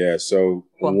 Yeah. So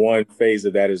One phase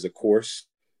of that is a course.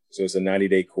 So it's a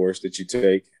 90-day course that you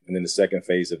take. And then the second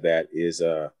phase of that is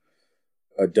a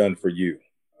done for you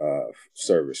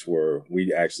service, where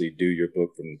we actually do your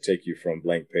book take you from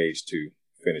blank page to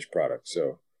finished product.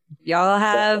 So y'all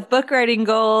have book writing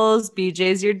goals.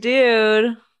 BJ's your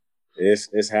dude.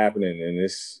 It's happening, and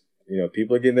it's,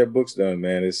 people are getting their books done,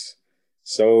 man. It's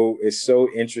so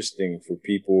interesting for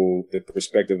people, the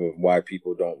perspective of why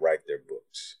people don't write their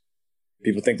books.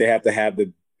 People think they have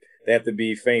to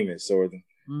be famous, or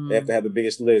they have to have the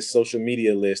biggest list, social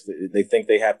media list. They think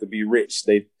they have to be rich.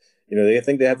 They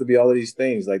think they have to be all of these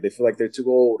things. Like, they feel like they're too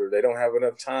old, or they don't have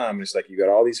enough time. And it's like, you got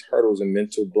all these hurdles and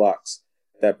mental blocks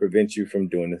that prevent you from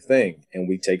doing the thing. And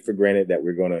we take for granted that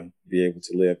we're going to be able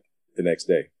to live the next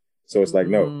day. So it's like,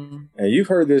 no. And you've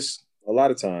heard this a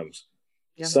lot of times.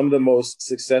 Yeah. Some of the most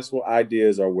successful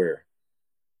ideas are where?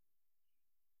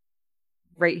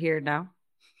 Right here now.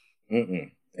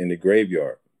 In the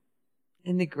graveyard.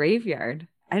 In the graveyard?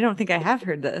 I don't think I have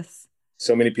heard this.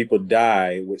 So many people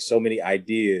die with so many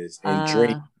ideas and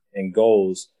dreams and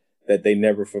goals that they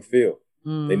never fulfilled.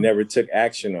 They never took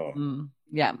action on.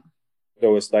 Yeah.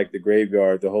 So it's like the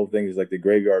graveyard. The whole thing is like the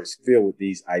graveyard is filled with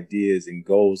these ideas and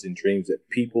goals and dreams that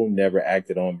people never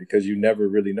acted on, because you never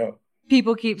really know.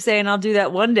 People keep saying, I'll do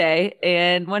that one day.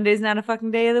 And one day is not a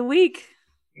fucking day of the week.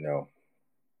 No.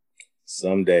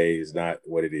 Someday is not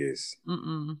what it is.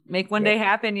 Make one day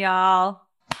happen, y'all.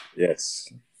 Yes.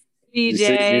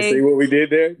 BJ. You see what we did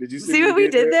there? Did you see what we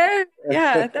did there?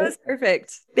 Yeah, that was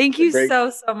perfect. Thank you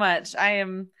so much. I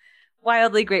am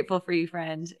wildly grateful for you,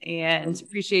 friend, and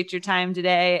appreciate your time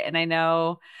today. And I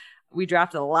know we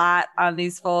dropped a lot on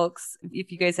these folks.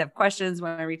 If you guys have questions,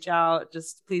 want to reach out,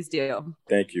 just please do.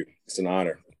 Thank you. It's an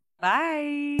honor.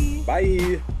 Bye.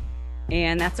 Bye.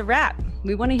 And that's a wrap.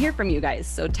 We want to hear from you guys.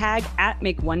 So tag at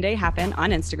Make One Day Happen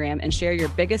on Instagram and share your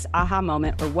biggest aha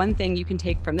moment or one thing you can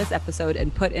take from this episode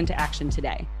and put into action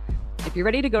today. If you're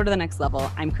ready to go to the next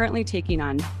level, I'm currently taking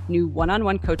on new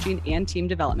one-on-one coaching and team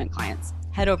development clients.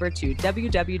 Head over to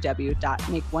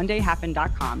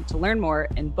www.makeonedayhappen.com to learn more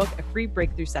and book a free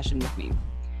breakthrough session with me.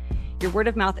 Your word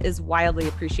of mouth is wildly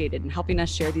appreciated in helping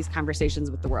us share these conversations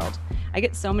with the world. I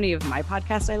get so many of my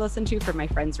podcasts I listen to from my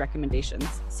friends'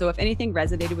 recommendations. So if anything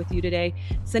resonated with you today,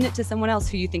 send it to someone else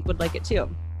who you think would like it too.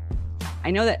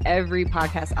 I know that every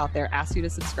podcast out there asks you to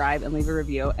subscribe and leave a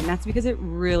review, and that's because it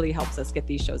really helps us get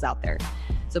these shows out there.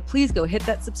 So please go hit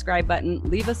that subscribe button,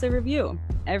 leave us a review.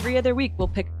 Every other week, we'll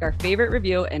pick our favorite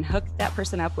review and hook that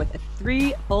person up with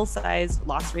 3 full-size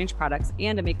Lost Range products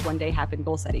and a Make One Day Happen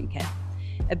goal setting kit.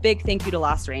 A big thank you to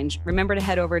Lost Range. Remember to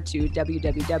head over to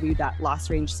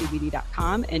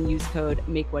www.lostrangecbd.com and use code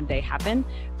MakeOneDayHappen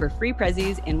for free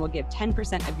prezzies, and we'll give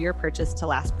 10% of your purchase to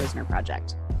Last Prisoner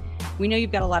Project. We know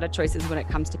you've got a lot of choices when it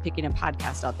comes to picking a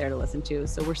podcast out there to listen to,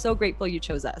 so we're so grateful you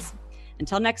chose us.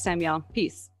 Until next time, y'all.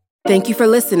 Peace. Thank you for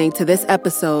listening to this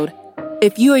episode.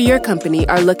 If you or your company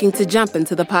are looking to jump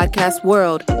into the podcast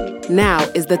world, now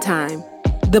is the time.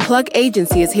 The Plug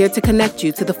Agency is here to connect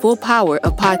you to the full power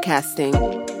of podcasting.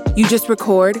 You just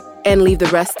record and leave the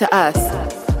rest to us.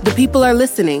 The people are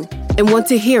listening and want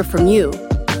to hear from you.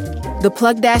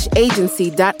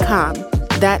 theplug-agency.com.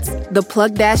 That's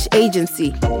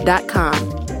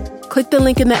theplug-agency.com. Click the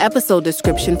link in the episode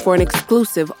description for an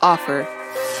exclusive offer.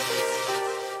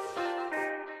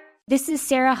 This is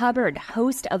Sarah Hubbard,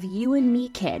 host of You and Me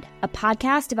Kid, a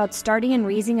podcast about starting and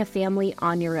raising a family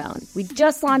on your own. We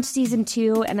just launched season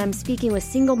 2, and I'm speaking with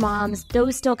single moms,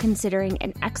 those still considering,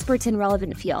 and experts in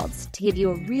relevant fields to give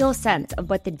you a real sense of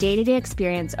what the day-to-day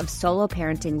experience of solo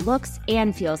parenting looks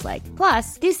and feels like.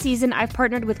 Plus, this season, I've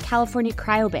partnered with California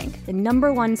Cryobank, the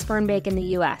 #1 sperm bank in the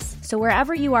U.S. So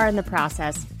wherever you are in the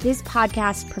process, this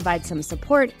podcast provides some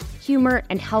support humor,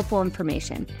 and helpful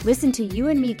information. Listen to You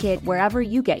and Me Kid wherever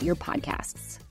you get your podcasts.